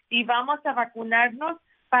miedos y vamos a vacunarnos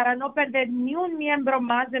para no perder ni un miembro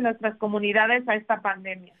más de nuestras comunidades a esta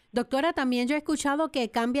pandemia. Doctora, también yo he escuchado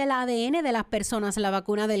que cambia el ADN de las personas la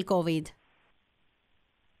vacuna del COVID.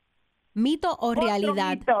 ¿Mito o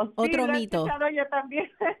realidad? Otro mito. He escuchado yo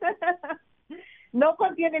también. No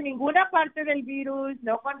contiene ninguna parte del virus,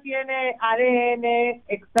 no contiene ADN,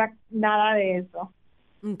 nada de eso.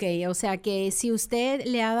 Ok, o sea que si usted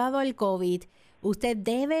le ha dado el COVID, usted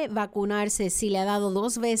debe vacunarse. Si le ha dado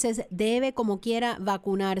 2 veces, debe como quiera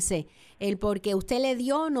vacunarse. El porque usted le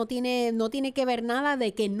dio no tiene que ver nada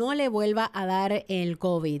de que no le vuelva a dar el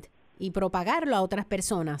COVID y propagarlo a otras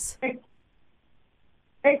personas.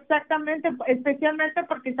 Exactamente, especialmente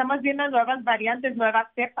porque estamos viendo nuevas variantes, nuevas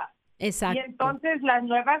cepas. Exacto. Y entonces las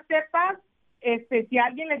nuevas cepas, si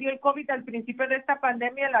alguien le dio el COVID al principio de esta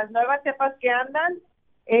pandemia, las nuevas cepas que andan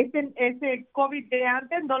ese COVID de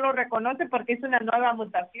antes no lo reconoce porque es una nueva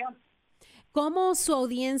mutación. ¿Cómo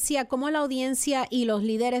la audiencia y los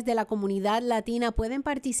líderes de la comunidad latina pueden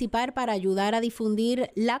participar para ayudar a difundir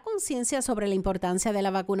la conciencia sobre la importancia de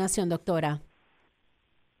la vacunación, doctora?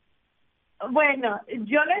 Bueno,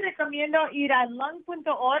 yo les recomiendo ir a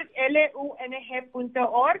lung.org,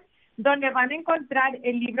 LUNG.org, donde van a encontrar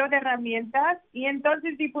el libro de herramientas y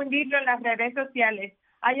entonces difundirlo en las redes sociales.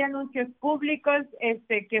 Hay anuncios públicos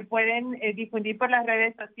que pueden difundir por las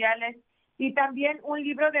redes sociales y también un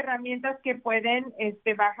libro de herramientas que pueden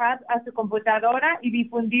bajar a su computadora y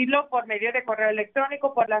difundirlo por medio de correo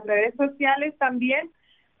electrónico, por las redes sociales también,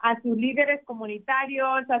 a sus líderes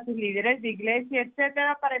comunitarios, a sus líderes de iglesia,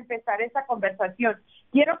 etcétera, para empezar esa conversación.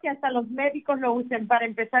 Quiero que hasta los médicos lo usen para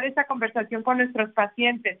empezar esa conversación con nuestros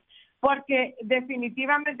pacientes, porque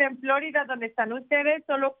definitivamente en Florida, donde están ustedes,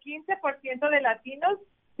 solo 15% de latinos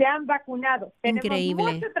se han vacunado. Increíble.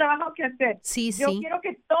 Tenemos mucho trabajo que hacer. Yo quiero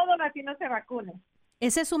que todo latino se vacune.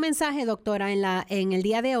 Ese es su mensaje, doctora, en el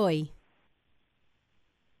día de hoy.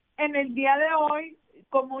 En el día de hoy,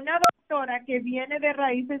 como una doctora que viene de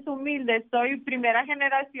raíces humildes, soy primera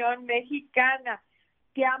generación mexicana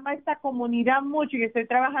que ama esta comunidad mucho y estoy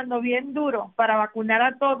trabajando bien duro para vacunar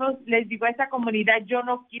a todos. Les digo a esa comunidad, yo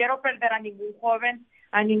no quiero perder a ningún joven,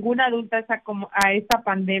 a ningún adulto a esta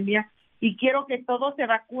pandemia y quiero que todos se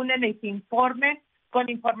vacunen y se informen con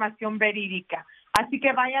información verídica. Así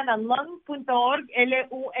que vayan a lung.org,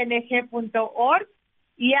 LUNG.org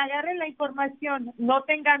y agarren la información, no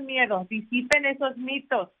tengan miedo, disipen esos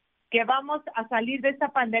mitos, que vamos a salir de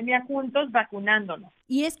esta pandemia juntos vacunándonos.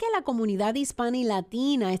 Y es que la comunidad hispana y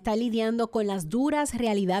latina está lidiando con las duras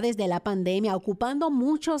realidades de la pandemia, ocupando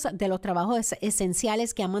muchos de los trabajos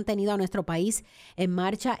esenciales que han mantenido a nuestro país en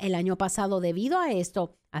marcha el año pasado. Debido a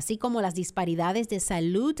esto, así como las disparidades de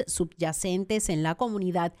salud subyacentes en la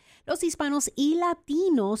comunidad, los hispanos y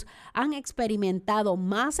latinos han experimentado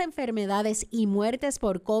más enfermedades y muertes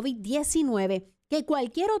por COVID-19 que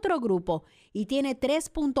cualquier otro grupo y tiene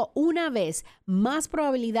 3.1 veces más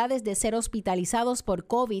probabilidades de ser hospitalizados por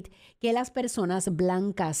COVID que las personas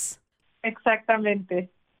blancas.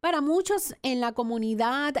 Exactamente. Para muchos en la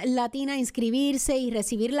comunidad latina, inscribirse y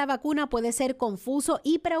recibir la vacuna puede ser confuso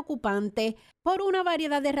y preocupante por una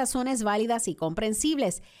variedad de razones válidas y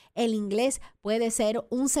comprensibles. El inglés puede ser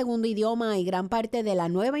un segundo idioma y gran parte de la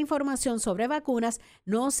nueva información sobre vacunas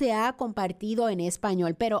no se ha compartido en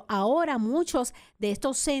español, pero ahora muchos de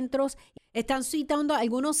estos centros están citando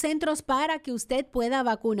algunos centros para que usted pueda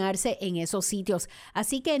vacunarse en esos sitios.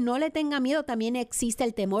 Así que no le tenga miedo, también existe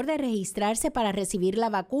el temor de registrarse para recibir la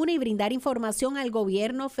vacuna y brindar información al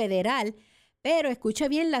gobierno federal. Pero escuche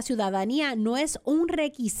bien, la ciudadanía no es un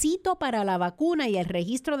requisito para la vacuna y el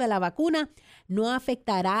registro de la vacuna no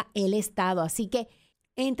afectará el estado. Así que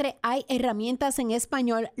hay herramientas en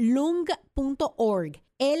español, lung.org,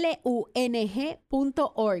 LUNG.org.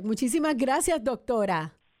 Muchísimas gracias,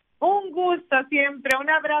 doctora. Un gusto siempre.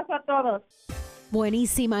 Un abrazo a todos.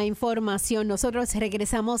 Buenísima información. Nosotros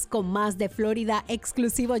regresamos con más de Florida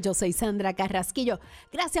Exclusivo. Yo soy Sandra Carrasquillo.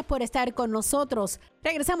 Gracias por estar con nosotros.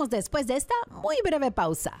 Regresamos después de esta muy breve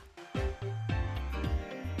pausa.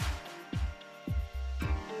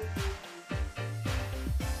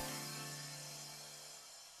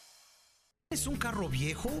 ¿Es un carro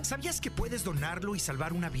viejo? ¿Sabías que puedes donarlo y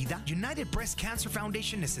salvar una vida? United Breast Cancer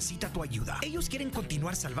Foundation necesita tu ayuda. Ellos quieren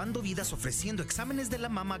continuar salvando vidas ofreciendo exámenes de la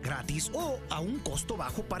mama gratis o a un costo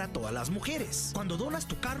bajo para todas las mujeres. Cuando donas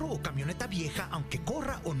tu carro o camioneta vieja, aunque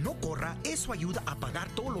corra o no corra, eso ayuda a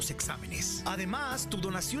pagar todos los exámenes. Además, tu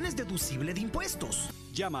donación es deducible de impuestos.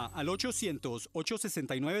 Llama al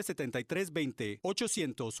 800-869-7320,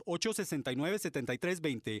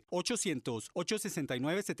 800-869-7320,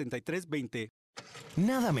 800-869-7320.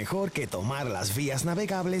 Nada mejor que tomar las vías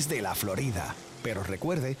navegables de la Florida. Pero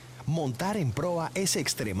recuerde, montar en proa es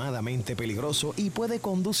extremadamente peligroso y puede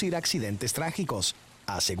conducir a accidentes trágicos.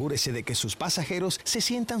 Asegúrese de que sus pasajeros se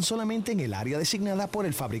sientan solamente en el área designada por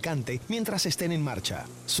el fabricante mientras estén en marcha.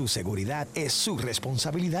 Su seguridad es su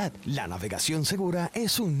responsabilidad. La navegación segura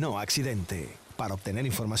es un no accidente. Para obtener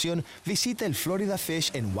información, visite el Florida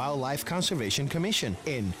Fish and Wildlife Conservation Commission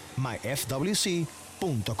en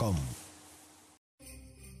myfwc.com.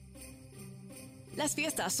 Las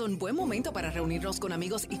fiestas son buen momento para reunirnos con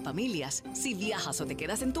amigos y familias. Si viajas o te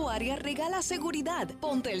quedas en tu área, regala seguridad.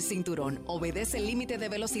 Ponte el cinturón, obedece el límite de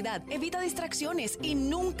velocidad, evita distracciones y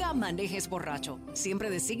nunca manejes borracho. Siempre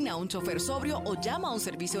designa a un chofer sobrio o llama a un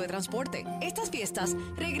servicio de transporte. Estas fiestas,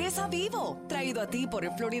 regresa vivo. Traído a ti por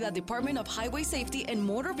el Florida Department of Highway Safety and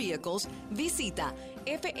Motor Vehicles. Visita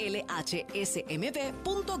flhsmv.gov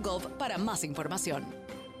para más información.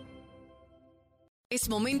 Es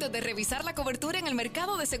momento de revisar la cobertura en el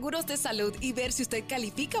mercado de seguros de salud y ver si usted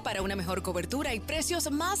califica para una mejor cobertura y precios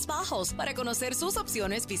más bajos. Para conocer sus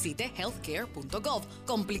opciones, visite healthcare.gov.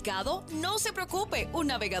 ¿Complicado? No se preocupe. Un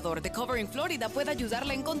navegador de Covering Florida puede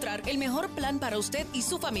ayudarle a encontrar el mejor plan para usted y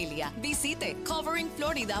su familia. Visite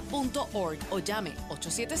coveringflorida.org o llame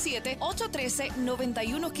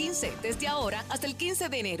 877-813-9115. Desde ahora hasta el 15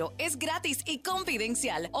 de enero es gratis y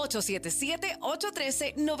confidencial.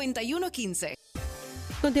 877-813-9115.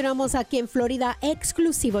 Continuamos aquí en Florida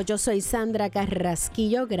Exclusivo. Yo soy Sandra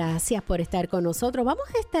Carrasquillo. Gracias por estar con nosotros. Vamos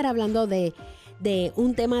a estar hablando de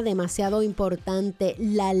un tema demasiado importante.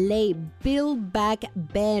 La ley Build Back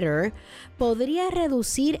Better podría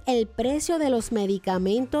reducir el precio de los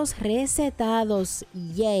medicamentos recetados.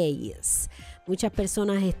 Yes. Muchas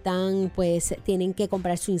personas tienen que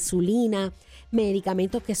comprar su insulina,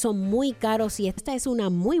 medicamentos que son muy caros, y esta es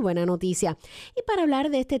una muy buena noticia. Y para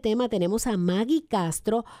hablar de este tema tenemos a Maggie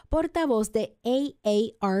Castro, portavoz de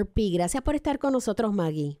AARP. Gracias por estar con nosotros,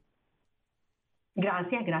 Maggie.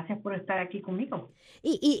 Gracias por estar aquí conmigo.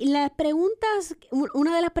 Y las preguntas,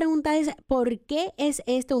 una de las preguntas es, ¿por qué es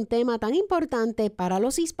este un tema tan importante para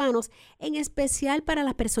los hispanos, en especial para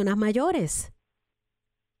las personas mayores?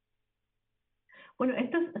 Bueno,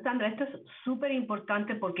 Sandra, esto es súper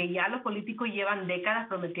importante porque ya los políticos llevan décadas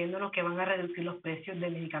prometiéndonos que van a reducir los precios de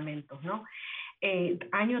medicamentos, ¿no?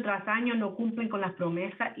 Año tras año no cumplen con las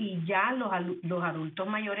promesas y ya los adultos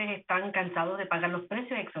mayores están cansados de pagar los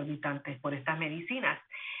precios exorbitantes por estas medicinas.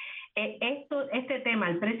 Este tema,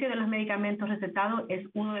 el precio de los medicamentos recetados, es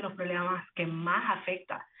uno de los problemas que más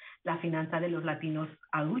afecta la finanza de los latinos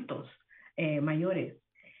adultos mayores.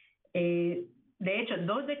 De hecho,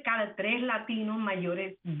 2 de cada 3 latinos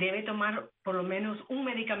mayores debe tomar por lo menos un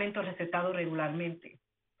medicamento recetado regularmente.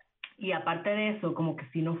 Y aparte de eso, como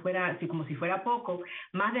si fuera poco,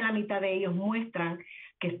 más de la mitad de ellos muestran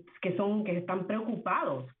que están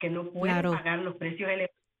preocupados, que no pueden pagar los precios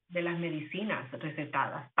de las medicinas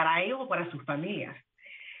recetadas para ellos o para sus familias.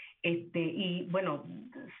 Y bueno,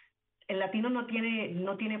 el latino no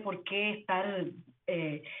tiene por qué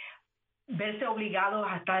verse obligados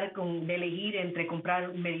a de elegir entre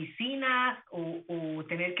comprar medicinas o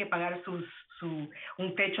tener que pagar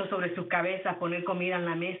un techo sobre sus cabezas, poner comida en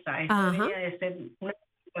la mesa. Eso debería de ser una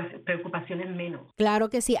preocupaciones menos. Claro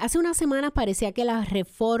que sí. Hace unas semanas parecía que la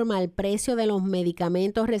reforma al precio de los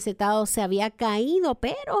medicamentos recetados se había caído,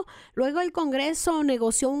 pero luego el Congreso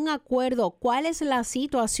negoció un acuerdo. ¿Cuál es la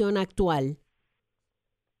situación actual?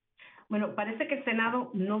 Bueno, parece que el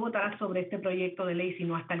Senado no votará sobre este proyecto de ley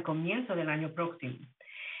sino hasta el comienzo del año próximo.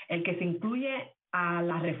 El que se incluye a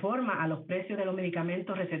la reforma a los precios de los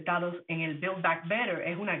medicamentos recetados en el Build Back Better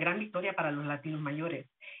es una gran victoria para los latinos mayores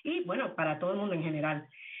y, bueno, para todo el mundo en general.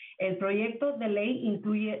 El proyecto de ley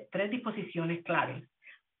incluye 3 disposiciones claves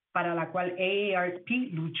para la cual AARP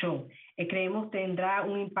luchó. Creemos tendrá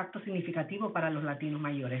un impacto significativo para los latinos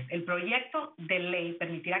mayores. El proyecto de ley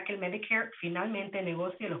permitirá que el Medicare finalmente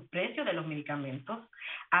negocie los precios de los medicamentos,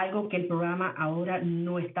 algo que el programa ahora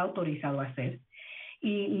no está autorizado a hacer.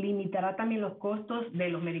 Y limitará también los costos de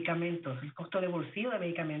los medicamentos, el costo de bolsillo de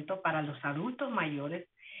medicamentos para los adultos mayores,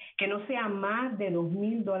 que no sea más de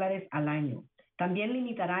 $2,000 al año. También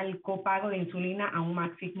limitará el copago de insulina a un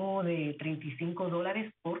máximo de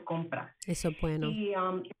 $35 por compra. Eso es bueno.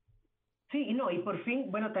 Y por fin,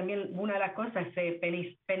 bueno, también una de las cosas, se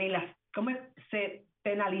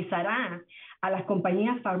penalizará a las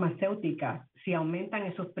compañías farmacéuticas si aumentan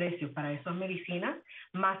esos precios para esas medicinas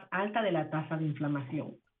más alta de la tasa de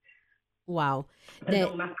inflación. Wow.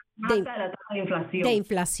 Más alta de la tasa de inflación. De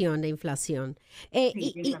inflación. Inflación.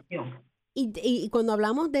 Y cuando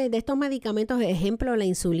hablamos de estos medicamentos, ejemplo, la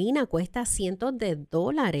insulina cuesta cientos de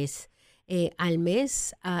dólares al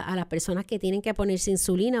mes a las personas que tienen que ponerse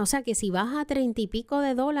insulina. O sea que si baja $30 y pico,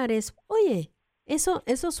 oye,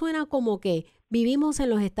 eso suena como que vivimos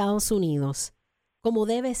en los Estados Unidos, como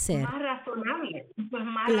debe ser. Más razonable,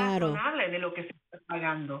 razonable de lo que se está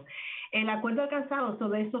pagando. El acuerdo alcanzado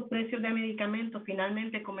sobre esos precios de medicamentos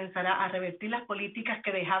finalmente comenzará a revertir las políticas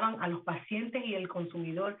que dejaban a los pacientes y el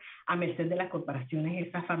consumidor a merced de las corporaciones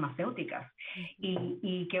esas farmacéuticas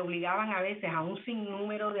y que obligaban a veces a un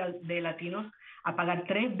sinnúmero de latinos a pagar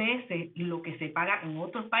 3 veces lo que se paga en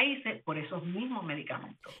otros países por esos mismos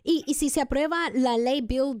medicamentos. Y si se aprueba la ley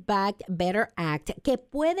Build Back Better Act, ¿qué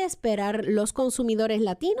puede esperar los consumidores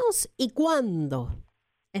latinos y cuándo?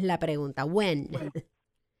 Es la pregunta. ¿When?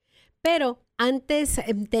 Pero antes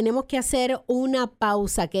tenemos que hacer una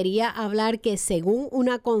pausa. Quería hablar que según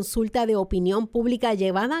una consulta de opinión pública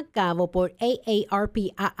llevada a cabo por AARP,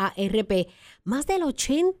 más del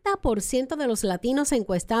 80% de los latinos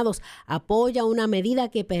encuestados apoya una medida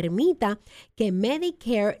que permita que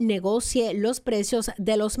Medicare negocie los precios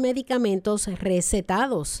de los medicamentos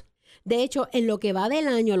recetados. De hecho, en lo que va del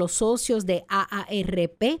año, los socios de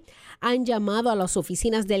AARP han llamado a las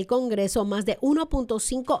oficinas del Congreso más de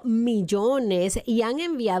 1.5 millones y han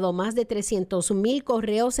enviado más de 300,000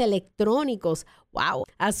 correos electrónicos,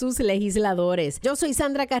 a sus legisladores. Yo soy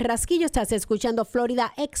Sandra Carrasquillo, estás escuchando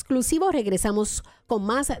Florida Exclusivo. Regresamos con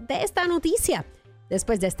más de esta noticia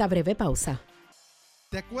después de esta breve pausa.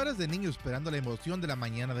 ¿Te acuerdas de niño esperando la emoción de la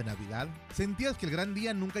mañana de Navidad? Sentías que el gran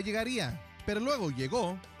día nunca llegaría, pero luego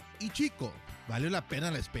llegó. Y chico, ¿valió la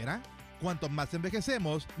pena la espera? Cuanto más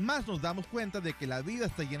envejecemos, más nos damos cuenta de que la vida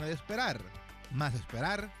está llena de esperar. Más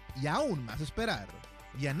esperar y aún más esperar.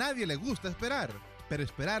 Y a nadie le gusta esperar, pero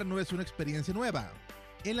esperar no es una experiencia nueva.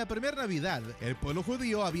 En la primera Navidad, el pueblo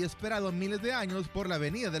judío había esperado miles de años por la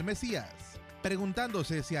venida del Mesías,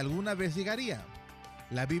 preguntándose si alguna vez llegaría.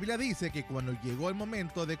 La Biblia dice que cuando llegó el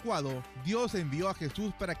momento adecuado, Dios envió a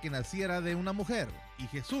Jesús para que naciera de una mujer, y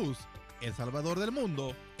Jesús, el Salvador del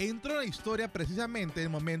mundo, entró en la historia precisamente en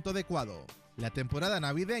el momento adecuado. La temporada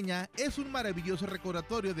navideña es un maravilloso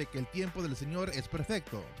recordatorio de que el tiempo del Señor es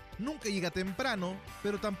perfecto. Nunca llega temprano,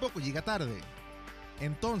 pero tampoco llega tarde.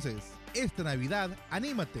 Entonces, esta Navidad,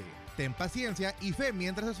 anímate, ten paciencia y fe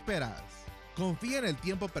mientras esperas. Confía en el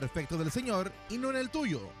tiempo perfecto del Señor y no en el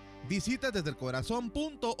tuyo. Visita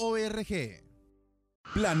desdelcorazon.org.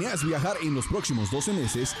 ¿Planeas viajar en los próximos 12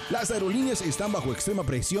 meses? Las aerolíneas están bajo extrema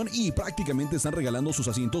presión y prácticamente están regalando sus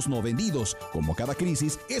asientos no vendidos. Como cada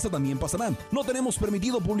crisis, esta también pasará. No tenemos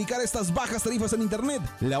permitido publicar estas bajas tarifas en internet.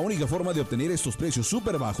 La única forma de obtener estos precios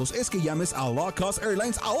súper bajos es que llames a Low Cost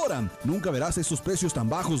Airlines ahora. Nunca verás estos precios tan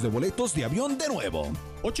bajos de boletos de avión de nuevo.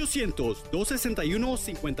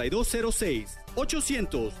 800-261-5206.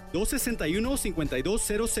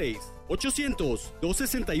 800-261-5206.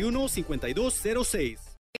 800-261-5206.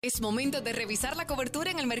 Es momento de revisar la cobertura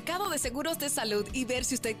en el mercado de seguros de salud y ver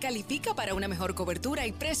si usted califica para una mejor cobertura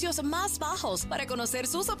y precios más bajos. Para conocer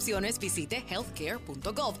sus opciones, visite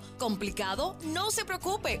healthcare.gov. ¿Complicado? No se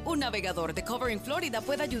preocupe. Un navegador de Covering Florida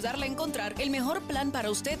puede ayudarle a encontrar el mejor plan para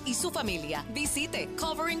usted y su familia. Visite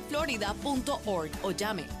coveringflorida.org o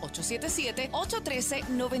llame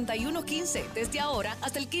 877-813-9115. Desde ahora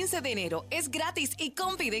hasta el 15 de enero es gratis y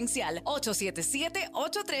confidencial.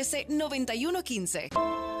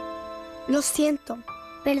 877-813-9115. Lo siento.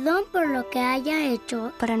 Perdón por lo que haya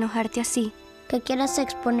hecho para enojarte así. Que quieras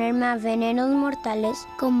exponerme a venenos mortales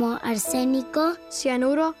como arsénico,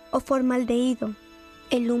 cianuro o formaldehído.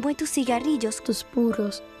 El humo de tus cigarrillos, tus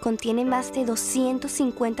puros, contienen más de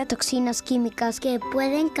 250 toxinas químicas que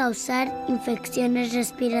pueden causar infecciones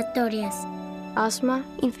respiratorias, asma,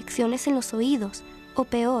 infecciones en los oídos o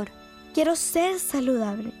peor. Quiero ser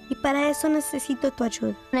saludable y para eso necesito tu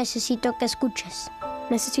ayuda. Necesito que escuches.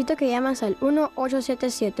 Necesito que llames al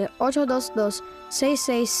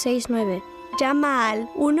 1-877-822-6669. Llama al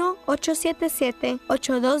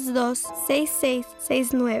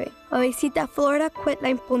 1-877-822-6669 o visita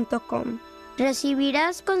floridaquitline.com.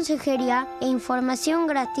 Recibirás consejería e información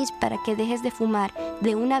gratis para que dejes de fumar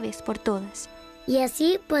de una vez por todas. Y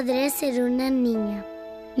así podré ser una niña.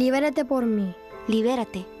 Libérate por mí.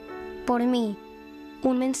 Libérate. Por mí.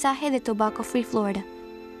 Un mensaje de Tobacco Free Florida.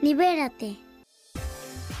 Libérate.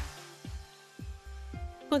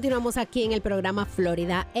 Continuamos aquí en el programa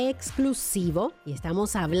Florida Exclusivo y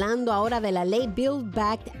estamos hablando ahora de la ley Build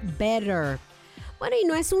Back Better. Bueno, y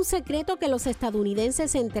no es un secreto que los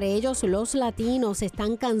estadounidenses, entre ellos los latinos,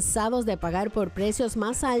 están cansados de pagar por precios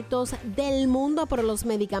más altos del mundo por los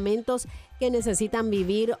medicamentos que necesitan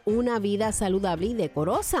vivir una vida saludable y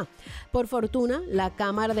decorosa. Por fortuna, la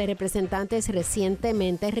Cámara de Representantes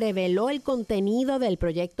recientemente reveló el contenido del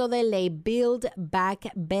proyecto de ley Build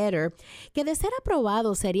Back Better, que de ser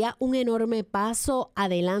aprobado sería un enorme paso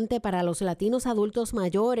adelante para los latinos adultos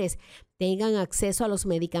mayores tengan acceso a los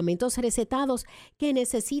medicamentos recetados que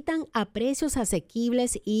necesitan a precios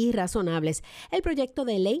asequibles y razonables. El proyecto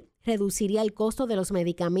de ley reduciría el costo de los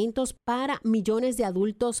medicamentos para millones de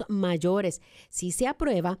adultos mayores. Si se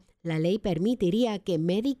aprueba, la ley permitiría que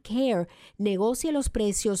Medicare negocie los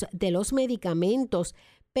precios de los medicamentos,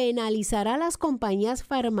 penalizará a las compañías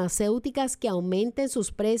farmacéuticas que aumenten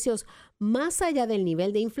sus precios más allá del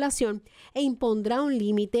nivel de inflación e impondrá un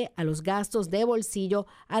límite a los gastos de bolsillo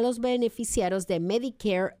a los beneficiarios de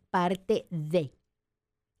Medicare Parte D.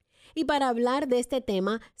 Y para hablar de este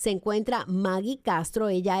tema se encuentra Maggie Castro.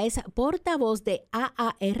 Ella es portavoz de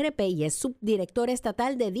AARP y es subdirectora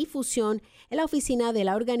estatal de difusión en la oficina de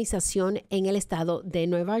la organización en el estado de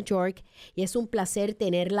Nueva York. Y es un placer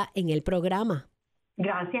tenerla en el programa.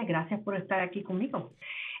 Gracias por estar aquí conmigo.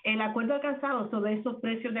 El acuerdo alcanzado sobre esos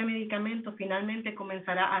precios de medicamentos finalmente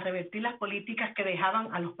comenzará a revertir las políticas que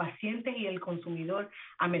dejaban a los pacientes y el consumidor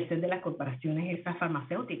a merced de las corporaciones esas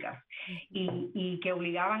farmacéuticas y que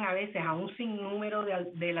obligaban a veces a un sinnúmero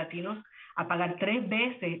de latinos a pagar 3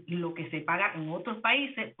 veces lo que se paga en otros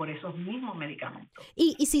países por esos mismos medicamentos.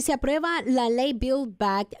 Y si se aprueba la ley Build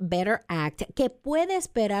Back Better Act, ¿qué puede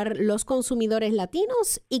esperar los consumidores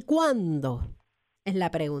latinos y cuándo? Es la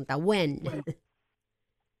pregunta. ¿When?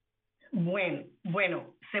 Bueno,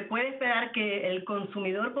 se puede esperar que el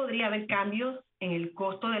consumidor podría ver cambios en el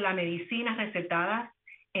costo de las medicinas recetadas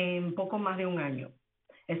en poco más de un año.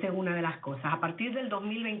 Esa es una de las cosas. A partir del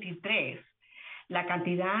 2023, la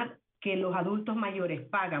cantidad que los adultos mayores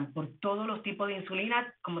pagan por todos los tipos de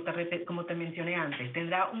insulina, como te mencioné antes,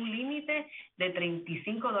 tendrá un límite de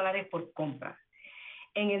 $35 por compra.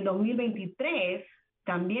 En el 2023,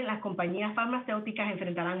 también las compañías farmacéuticas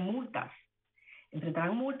enfrentarán multas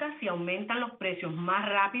si aumentan los precios más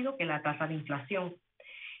rápido que la tasa de inflación.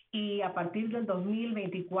 Y a partir del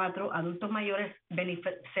 2024, adultos mayores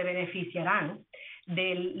se beneficiarán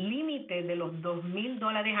del límite de los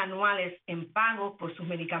 $2,000 anuales en pagos por sus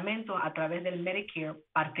medicamentos a través del Medicare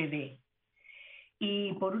Parte D.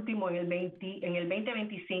 Y por último, en el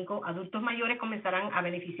 2025, adultos mayores comenzarán a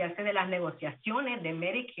beneficiarse de las negociaciones de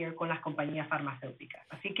Medicare con las compañías farmacéuticas.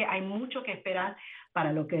 Así que hay mucho que esperar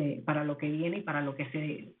para lo que viene y para lo que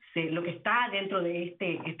está dentro de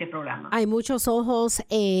este programa. Hay muchos ojos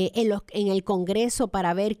en el Congreso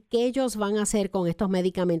para ver qué ellos van a hacer con estos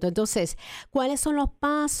medicamentos. Entonces, ¿cuáles son los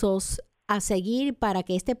pasos a seguir para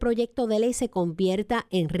que este proyecto de ley se convierta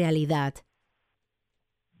en realidad?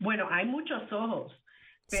 Bueno, hay muchos ojos,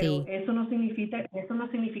 pero eso no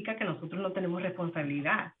significa que nosotros no tenemos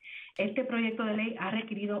responsabilidad. Este proyecto de ley ha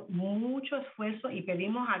requerido mucho esfuerzo y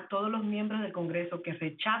pedimos a todos los miembros del Congreso que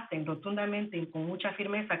rechacen rotundamente y con mucha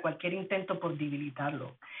firmeza cualquier intento por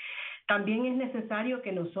debilitarlo. También es necesario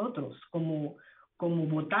que nosotros, como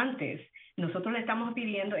votantes, nosotros le estamos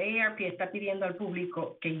pidiendo, AARP está pidiendo al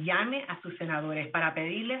público que llame a sus senadores para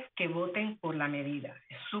pedirles que voten por la medida.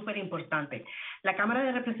 Es súper importante. La Cámara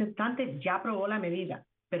de Representantes ya aprobó la medida,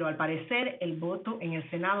 pero al parecer el voto en el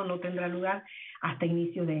Senado no tendrá lugar hasta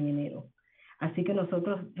inicios de enero. Así que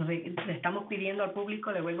nosotros le estamos pidiendo al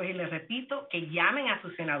público, le vuelvo y le repito, que llamen a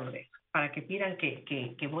sus senadores para que pidan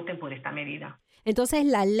que voten por esta medida. Entonces,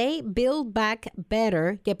 la ley Build Back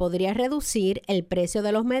Better, que podría reducir el precio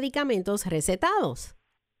de los medicamentos recetados.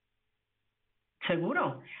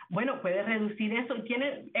 Seguro. Bueno, puede reducir eso.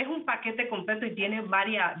 Es un paquete completo y tiene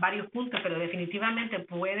varios puntos, pero definitivamente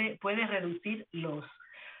puede reducir los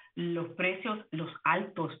precios, los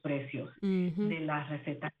altos precios de las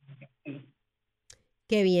recetas. Sí.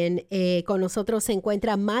 Qué bien. Con nosotros se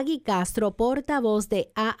encuentra Maggie Castro, portavoz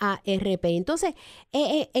de AARP. Entonces,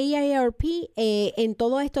 AARP en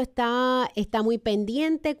todo esto está muy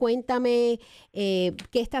pendiente. Cuéntame qué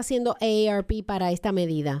está haciendo AARP para esta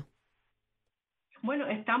medida. Bueno,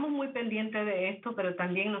 estamos muy pendientes de esto, pero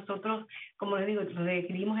también nosotros, como les digo,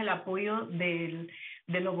 requerimos el apoyo de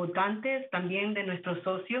los votantes, también de nuestros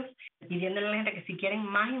socios, pidiéndole a la gente que si quieren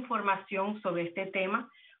más información sobre este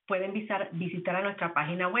tema, pueden visitar a nuestra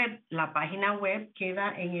página web. La página web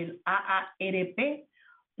queda en el aarp.org/RX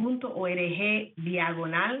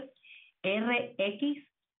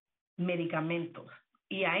medicamentos.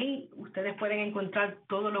 Y ahí ustedes pueden encontrar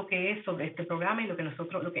todo lo que es sobre este programa y lo que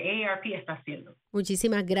AARP está haciendo.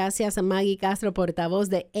 Muchísimas gracias, Maggie Castro, portavoz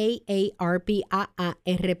de AARP.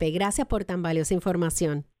 Gracias por tan valiosa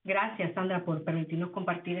información. Gracias, Sandra, por permitirnos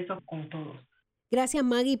compartir eso con todos. Gracias,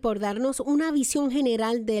 Maggie, por darnos una visión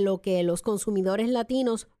general de lo que los consumidores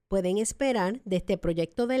latinos pueden esperar de este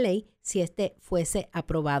proyecto de ley si este fuese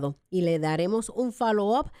aprobado. Y le daremos un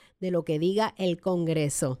follow-up de lo que diga el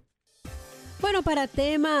Congreso. Bueno, para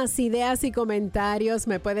temas, ideas y comentarios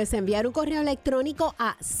me puedes enviar un correo electrónico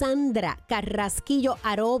a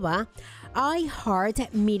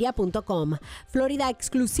sandracarrasquillo@iheartmedia.com. Florida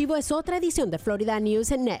Exclusivo es otra edición de Florida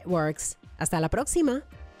News Networks. Hasta la próxima.